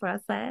lot in the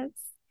process.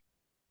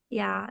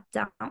 Yeah,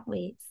 don't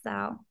we?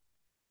 So,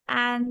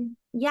 and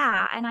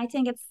yeah, and I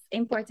think it's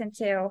important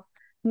to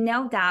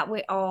know that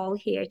we're all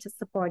here to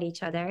support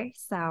each other.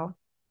 So,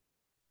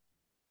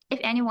 if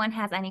anyone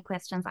has any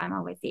questions, I'm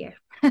always here.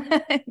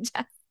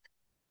 Just,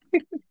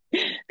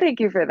 Thank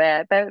you for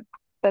that.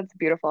 That's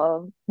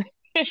beautiful.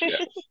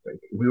 Yes.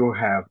 We will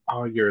have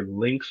all your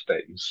links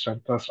that you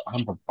sent us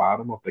on the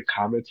bottom of the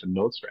comments and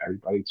notes for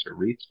everybody to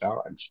reach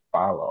out and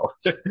follow.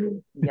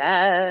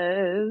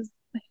 Yes.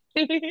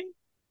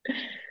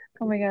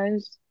 Oh my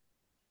gosh.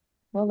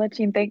 Well,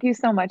 Lachin, thank you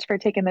so much for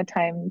taking the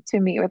time to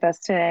meet with us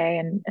today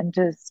and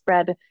to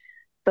spread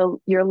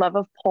your love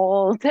of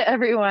pole to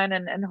everyone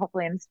and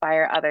hopefully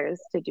inspire others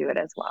to do it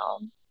as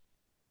well.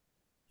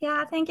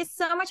 yeah, thank you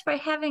so much for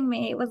having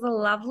me. It was a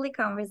lovely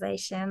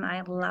conversation.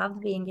 I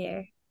loved being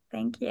here.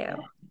 Thank you.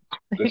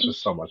 This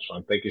was so much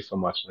fun. Thank you so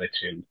much,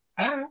 Lacin.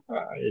 I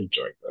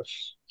enjoyed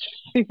this.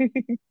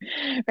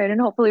 Right,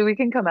 and hopefully we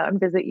can come out and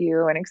visit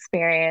you and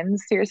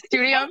experience your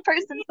studio in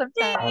person I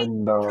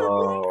sometime.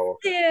 know.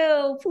 Please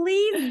do.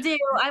 Please do.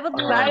 I would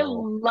I love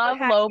Oh, to love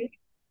have low you.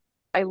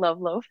 I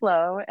love low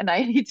flow and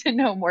I need to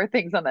know more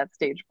things on that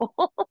stage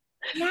pole.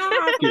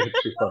 Yes, yeah,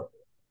 too fun.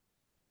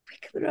 we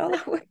could roll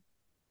away.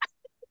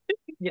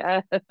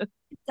 Yeah.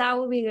 That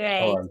would be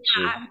great. OMG.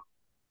 Yeah,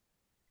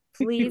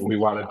 please We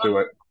want to do. do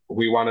it.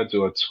 We want to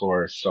do a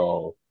tour,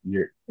 so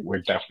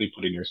we're definitely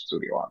putting your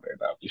studio on there.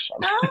 That'll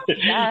Oh, be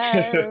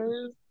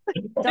fun.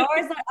 Yes.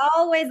 doors are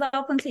always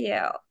open to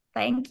you.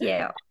 Thank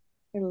you.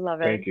 I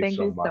love it. Thank you Thank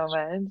so you much. so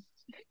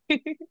much.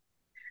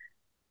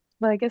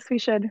 Well, I guess we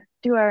should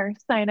do our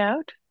sign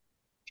out.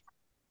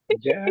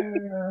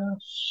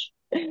 Yes.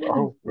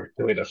 Oh, we're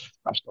doing a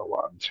special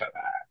one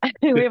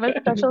We have a today.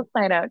 special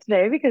sign out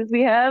today because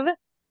we have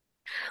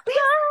We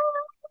have-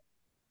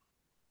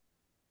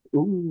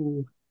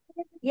 Ooh,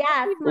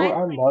 Yes, ooh, my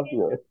I love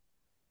this.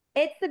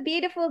 it's a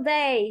beautiful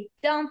day.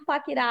 Don't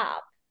fuck it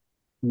up.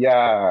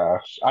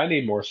 Yes, I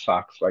need more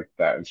socks like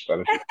that instead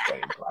of just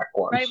plain black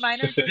right. ones.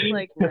 Mine are just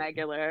like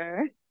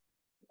regular.